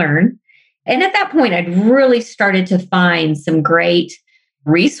try to learn. And at that point, I'd really started to find some great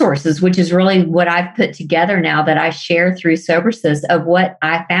resources, which is really what I've put together now that I share through Sober Sis, of what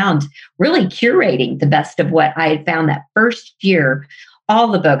I found, really curating the best of what I had found that first year,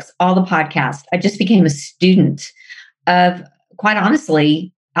 all the books, all the podcasts. I just became a student of, quite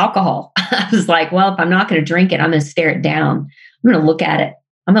honestly, alcohol. I was like, well, if I'm not going to drink it, I'm going to stare it down. I'm going to look at it.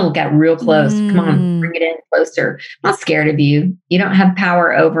 I'm going to look at it real close. Come on, bring it in closer. I'm not scared of you. You don't have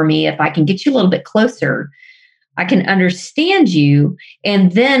power over me. If I can get you a little bit closer, I can understand you,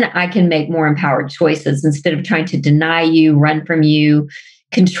 and then I can make more empowered choices instead of trying to deny you, run from you,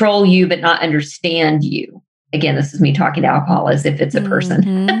 control you, but not understand you. Again, this is me talking to alcohol as if it's a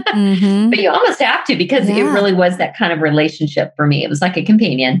person. But you almost have to, because it really was that kind of relationship for me. It was like a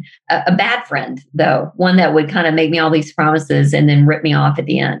companion, a bad friend, though, one that would kind of make me all these promises and then rip me off at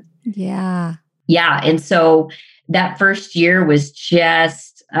the end. Yeah. And so that first year was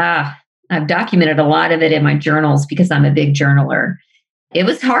just, I've documented a lot of it in my journals because I'm a big journaler. It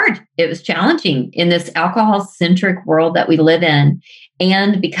was hard. It was challenging in this alcohol-centric world that we live in.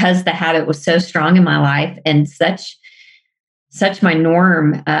 And because the habit was so strong in my life and such my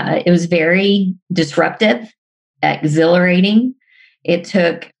norm, it was very disruptive, exhilarating. It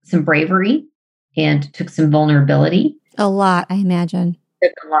took some bravery and took some vulnerability. A lot, I imagine.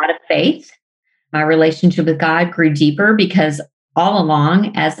 Took a lot of faith. My relationship with God grew deeper because all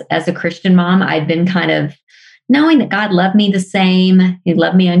along, as a Christian mom, I'd been kind of knowing that God loved me the same. He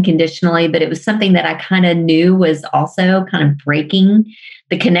loved me unconditionally, but it was something that I kind of knew was also kind of breaking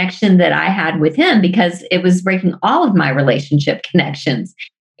the connection that I had with him, because it was breaking all of my relationship connections,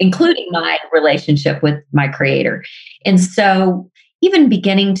 including my relationship with my Creator. And so even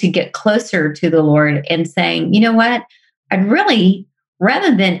beginning to get closer to the Lord and saying, you know what, I'd really,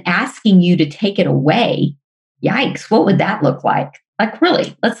 rather than asking you to take it away, yikes, what would that look like? Like,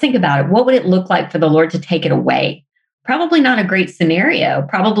 really, let's think about it. What would it look like for the Lord to take it away? Probably not a great scenario.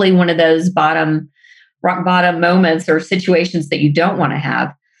 Probably one of those rock bottom moments or situations that you don't want to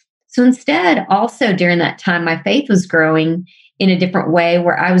have. So instead, also during that time, my faith was growing in a different way,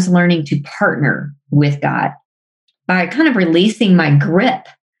 where I was learning to partner with God by kind of releasing my grip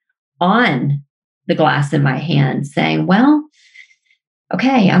on the glass in my hand, saying, well,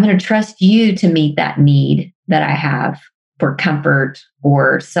 okay, I'm going to trust you to meet that need that I have for comfort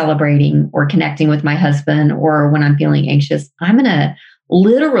or celebrating or connecting with my husband, or when I'm feeling anxious. I'm going to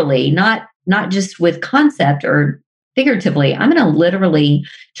literally, not just with concept or figuratively, I'm going to literally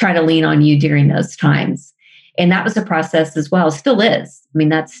try to lean on you during those times. And that was a process as well. Still is. I mean,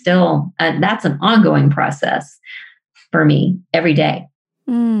 that's an ongoing process for me every day.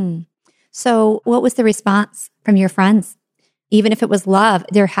 So what was the response from your friends? Even if it was love,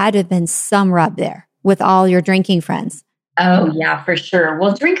 there had to have been some rub there with all your drinking friends. Oh, yeah, for sure.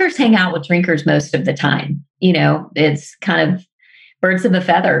 Well, drinkers hang out with drinkers most of the time. You know, it's kind of birds of a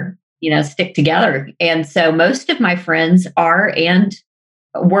feather, stick together. And so most of my friends were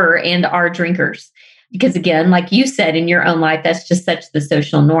and are drinkers. Because again, like you said, in your own life, that's just such the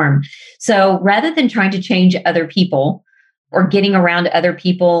social norm. So rather than trying to change other people or getting around other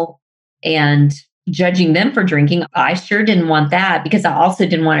people and judging them for drinking, I sure didn't want that, because I also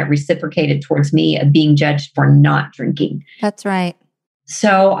didn't want it reciprocated towards me of being judged for not drinking. That's right.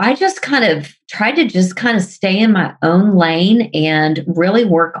 So I just kind of tried to just kind of stay in my own lane and really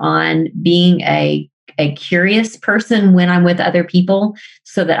work on being a curious person when I'm with other people,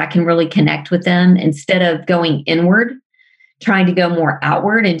 so that I can really connect with them instead of going inward, trying to go more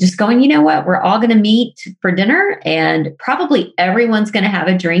outward and just going, you know what, we're all going to meet for dinner and probably everyone's going to have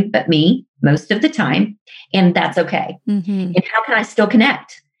a drink but me most of the time. And that's okay. Mm-hmm. And how can I still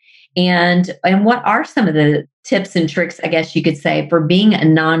connect? And what are some of the tips and tricks, I guess you could say, for being a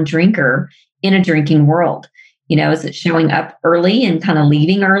non-drinker in a drinking world? Is it showing up early and kind of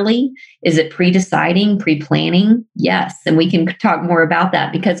leaving early? Is it pre-deciding, pre-planning? Yes. And we can talk more about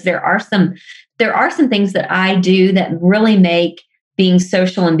that, because there are some things that I do that really make being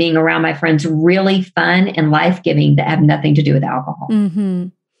social and being around my friends really fun and life-giving that have nothing to do with alcohol. Mm-hmm.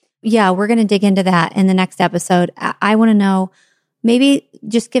 Yeah, we're going to dig into that in the next episode. I want to know, maybe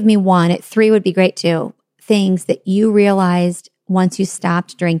just give me one. 3 would be great too. Things that you realized once you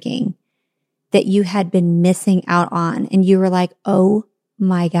stopped drinking that you had been missing out on. And you were like, oh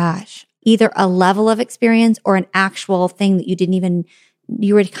my gosh, either a level of experience or an actual thing that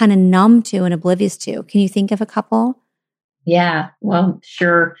you were kind of numb to and oblivious to. Can you think of a couple? Yeah, well,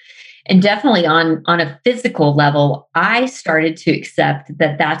 sure. And definitely on a physical level, I started to accept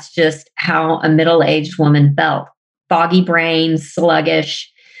that that's just how a middle-aged woman felt. Foggy brain,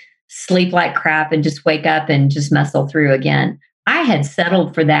 sluggish, sleep like crap, and just wake up and just muscle through again. I had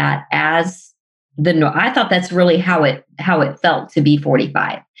settled for that as I thought that's really how it felt to be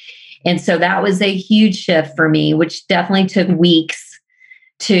 45. And so that was a huge shift for me, which definitely took weeks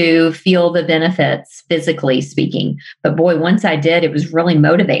to feel the benefits, physically speaking. But boy, once I did, it was really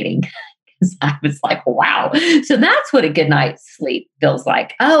motivating, because I was like, wow. So that's what a good night's sleep feels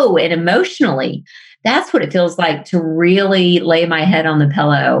like. Oh, and emotionally, that's what it feels like to really lay my head on the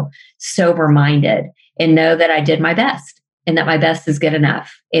pillow, sober-minded, and know that I did my best and that my best is good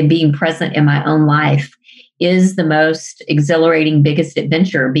enough. And being present in my own life is the most exhilarating, biggest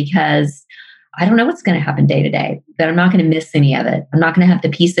adventure, because I don't know what's going to happen day to day, but I'm not going to miss any of it. I'm not going to have to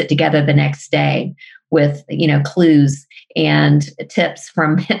piece it together the next day with, clues and tips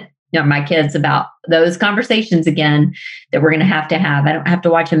from my kids about those conversations again that we're going to have. I don't have to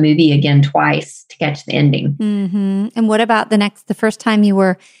watch a movie again twice to catch the ending. Mm-hmm. And what about the first time you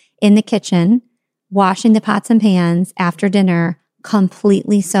were in the kitchen, washing the pots and pans after dinner,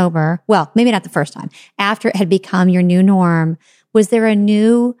 completely sober? Well, maybe not the first time. After it had become your new norm, was there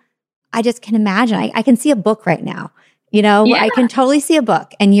I just can imagine. I can see a book right now. Yeah. I can totally see a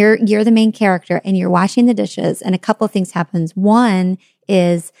book, and you're the main character, and you're washing the dishes, and a couple of things happens. One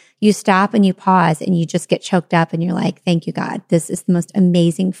is you stop and you pause and you just get choked up and you're like, thank you, God. This is the most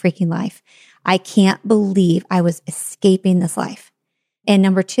amazing freaking life. I can't believe I was escaping this life. And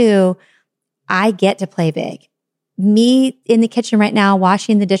number 2, I get to play big. Me in the kitchen right now,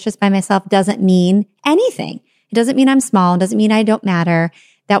 washing the dishes by myself doesn't mean anything. It doesn't mean I'm small. It doesn't mean I don't matter.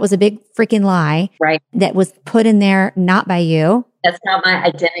 That was a big freaking lie. Right. That was put in there, not by you. That's not my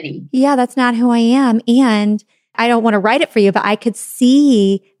identity. Yeah, that's not who I am. And I don't want to write it for you, but I could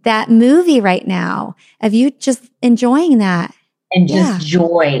see that movie right now of you just enjoying that. And just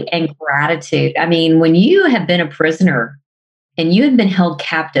joy and gratitude. I mean, when you have been a prisoner and you have been held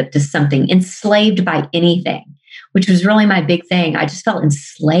captive to something, enslaved by anything, which was really my big thing. I just felt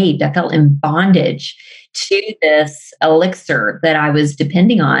enslaved. I felt in bondage to this elixir that I was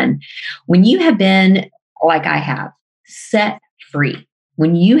depending on. When you have been, like I have, set free,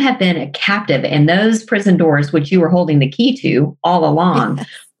 when you have been a captive and those prison doors, which you were holding the key to all along,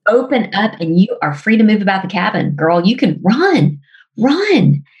 open up and you are free to move about the cabin, girl, you can run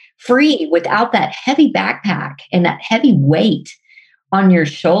free without that heavy backpack and that heavy weight on your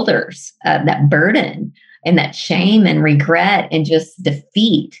shoulders, that burden and that shame and regret and just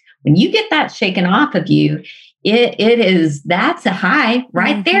defeat. When you get that shaken off of you, that's a high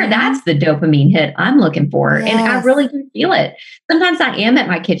right there. That's the dopamine hit I'm looking for. Yes. And I really do feel it. Sometimes I am at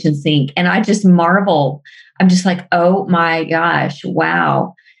my kitchen sink and I just marvel. I'm just like, oh my gosh,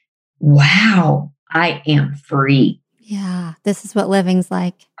 wow, I am free. Yeah, this is what living's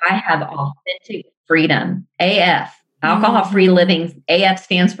like. I have authentic freedom. AF, alcohol-free living. AF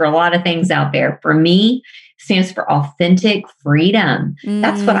stands for a lot of things out there. For me, stands for authentic freedom.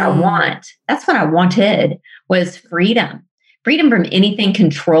 That's what I want. That's what I wanted, was freedom. Freedom from anything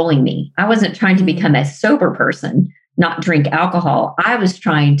controlling me. I wasn't trying to become a sober person, not drink alcohol. I was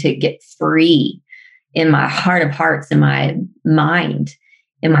trying to get free in my heart of hearts, in my mind,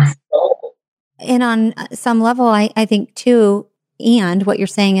 in my soul. And on some level, I think too, and what you're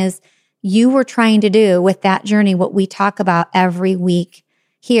saying is you were trying to do with that journey what we talk about every week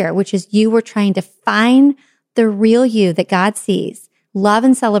here, which is you were trying to find the real you that God sees, love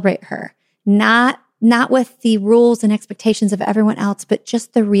and celebrate her, not with the rules and expectations of everyone else, but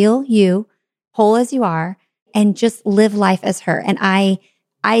just the real you, whole as you are, and just live life as her. And I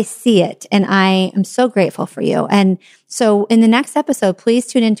see it, and I am so grateful for you. And so in the next episode, please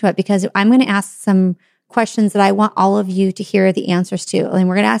tune into it, because I'm going to ask some questions that I want all of you to hear the answers to. And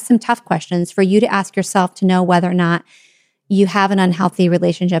we're going to ask some tough questions for you to ask yourself to know whether or not you have an unhealthy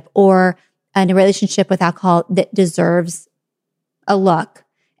relationship or a relationship with alcohol that deserves a look.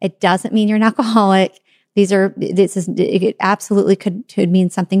 It doesn't mean you're an alcoholic. It absolutely could mean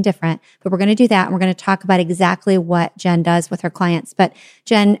something different, but we're going to do that. And we're going to talk about exactly what Jen does with her clients. But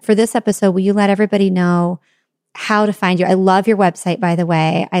Jen, for this episode, will you let everybody know how to find you? I love your website, by the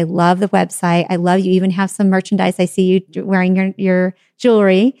way. I love the website. I love you even have some merchandise. I see you wearing your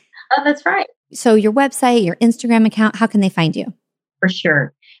jewelry. Oh, that's right. So your website, your Instagram account, how can they find you? For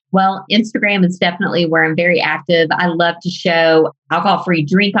sure. Well, Instagram is definitely where I'm very active. I love to show alcohol-free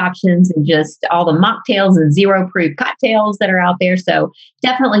drink options and just all the mocktails and zero-proof cocktails that are out there. So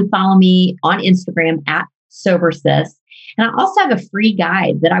definitely follow me on Instagram at SoberSis. And I also have a free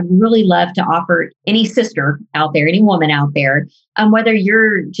guide that I really love to offer any sister out there, any woman out there, whether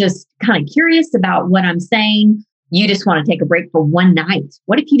you're just kind of curious about what I'm saying, you just want to take a break for one night.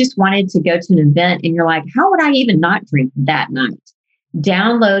 What if you just wanted to go to an event and you're like, how would I even not drink that night?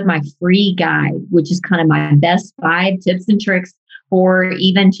 Download my free guide, which is kind of my best 5 tips and tricks for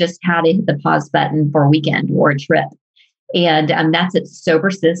even just how to hit the pause button for a weekend or a trip. And that's at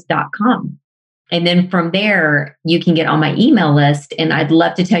sobersis.com. And then from there, you can get on my email list. And I'd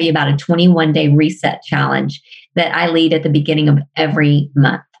love to tell you about a 21-day reset challenge that I lead at the beginning of every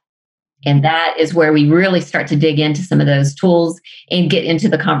month. And that is where we really start to dig into some of those tools and get into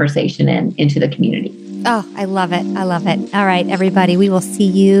the conversation and into the community. Oh, I love it. I love it. All right, everybody, we will see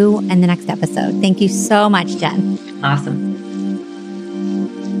you in the next episode. Thank you so much, Jen. Awesome.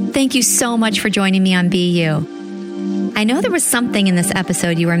 Thank you so much for joining me on Be You. I know there was something in this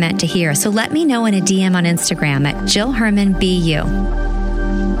episode you were meant to hear, so let me know in a DM on Instagram at Jill Herman Be You.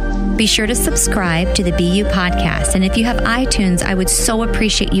 Be sure to subscribe to the Be You podcast. And if you have iTunes, I would so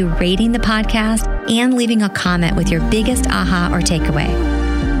appreciate you rating the podcast and leaving a comment with your biggest aha or takeaway.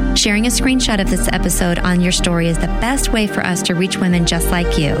 Sharing a screenshot of this episode on your story is the best way for us to reach women just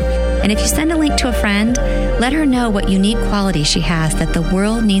like you. And if you send a link to a friend, let her know what unique quality she has that the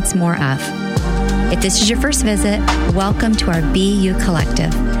world needs more of. If this is your first visit, welcome to our Be You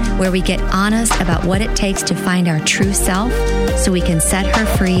Collective, where we get honest about what it takes to find our true self so we can set her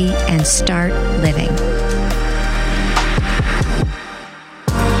free and start living.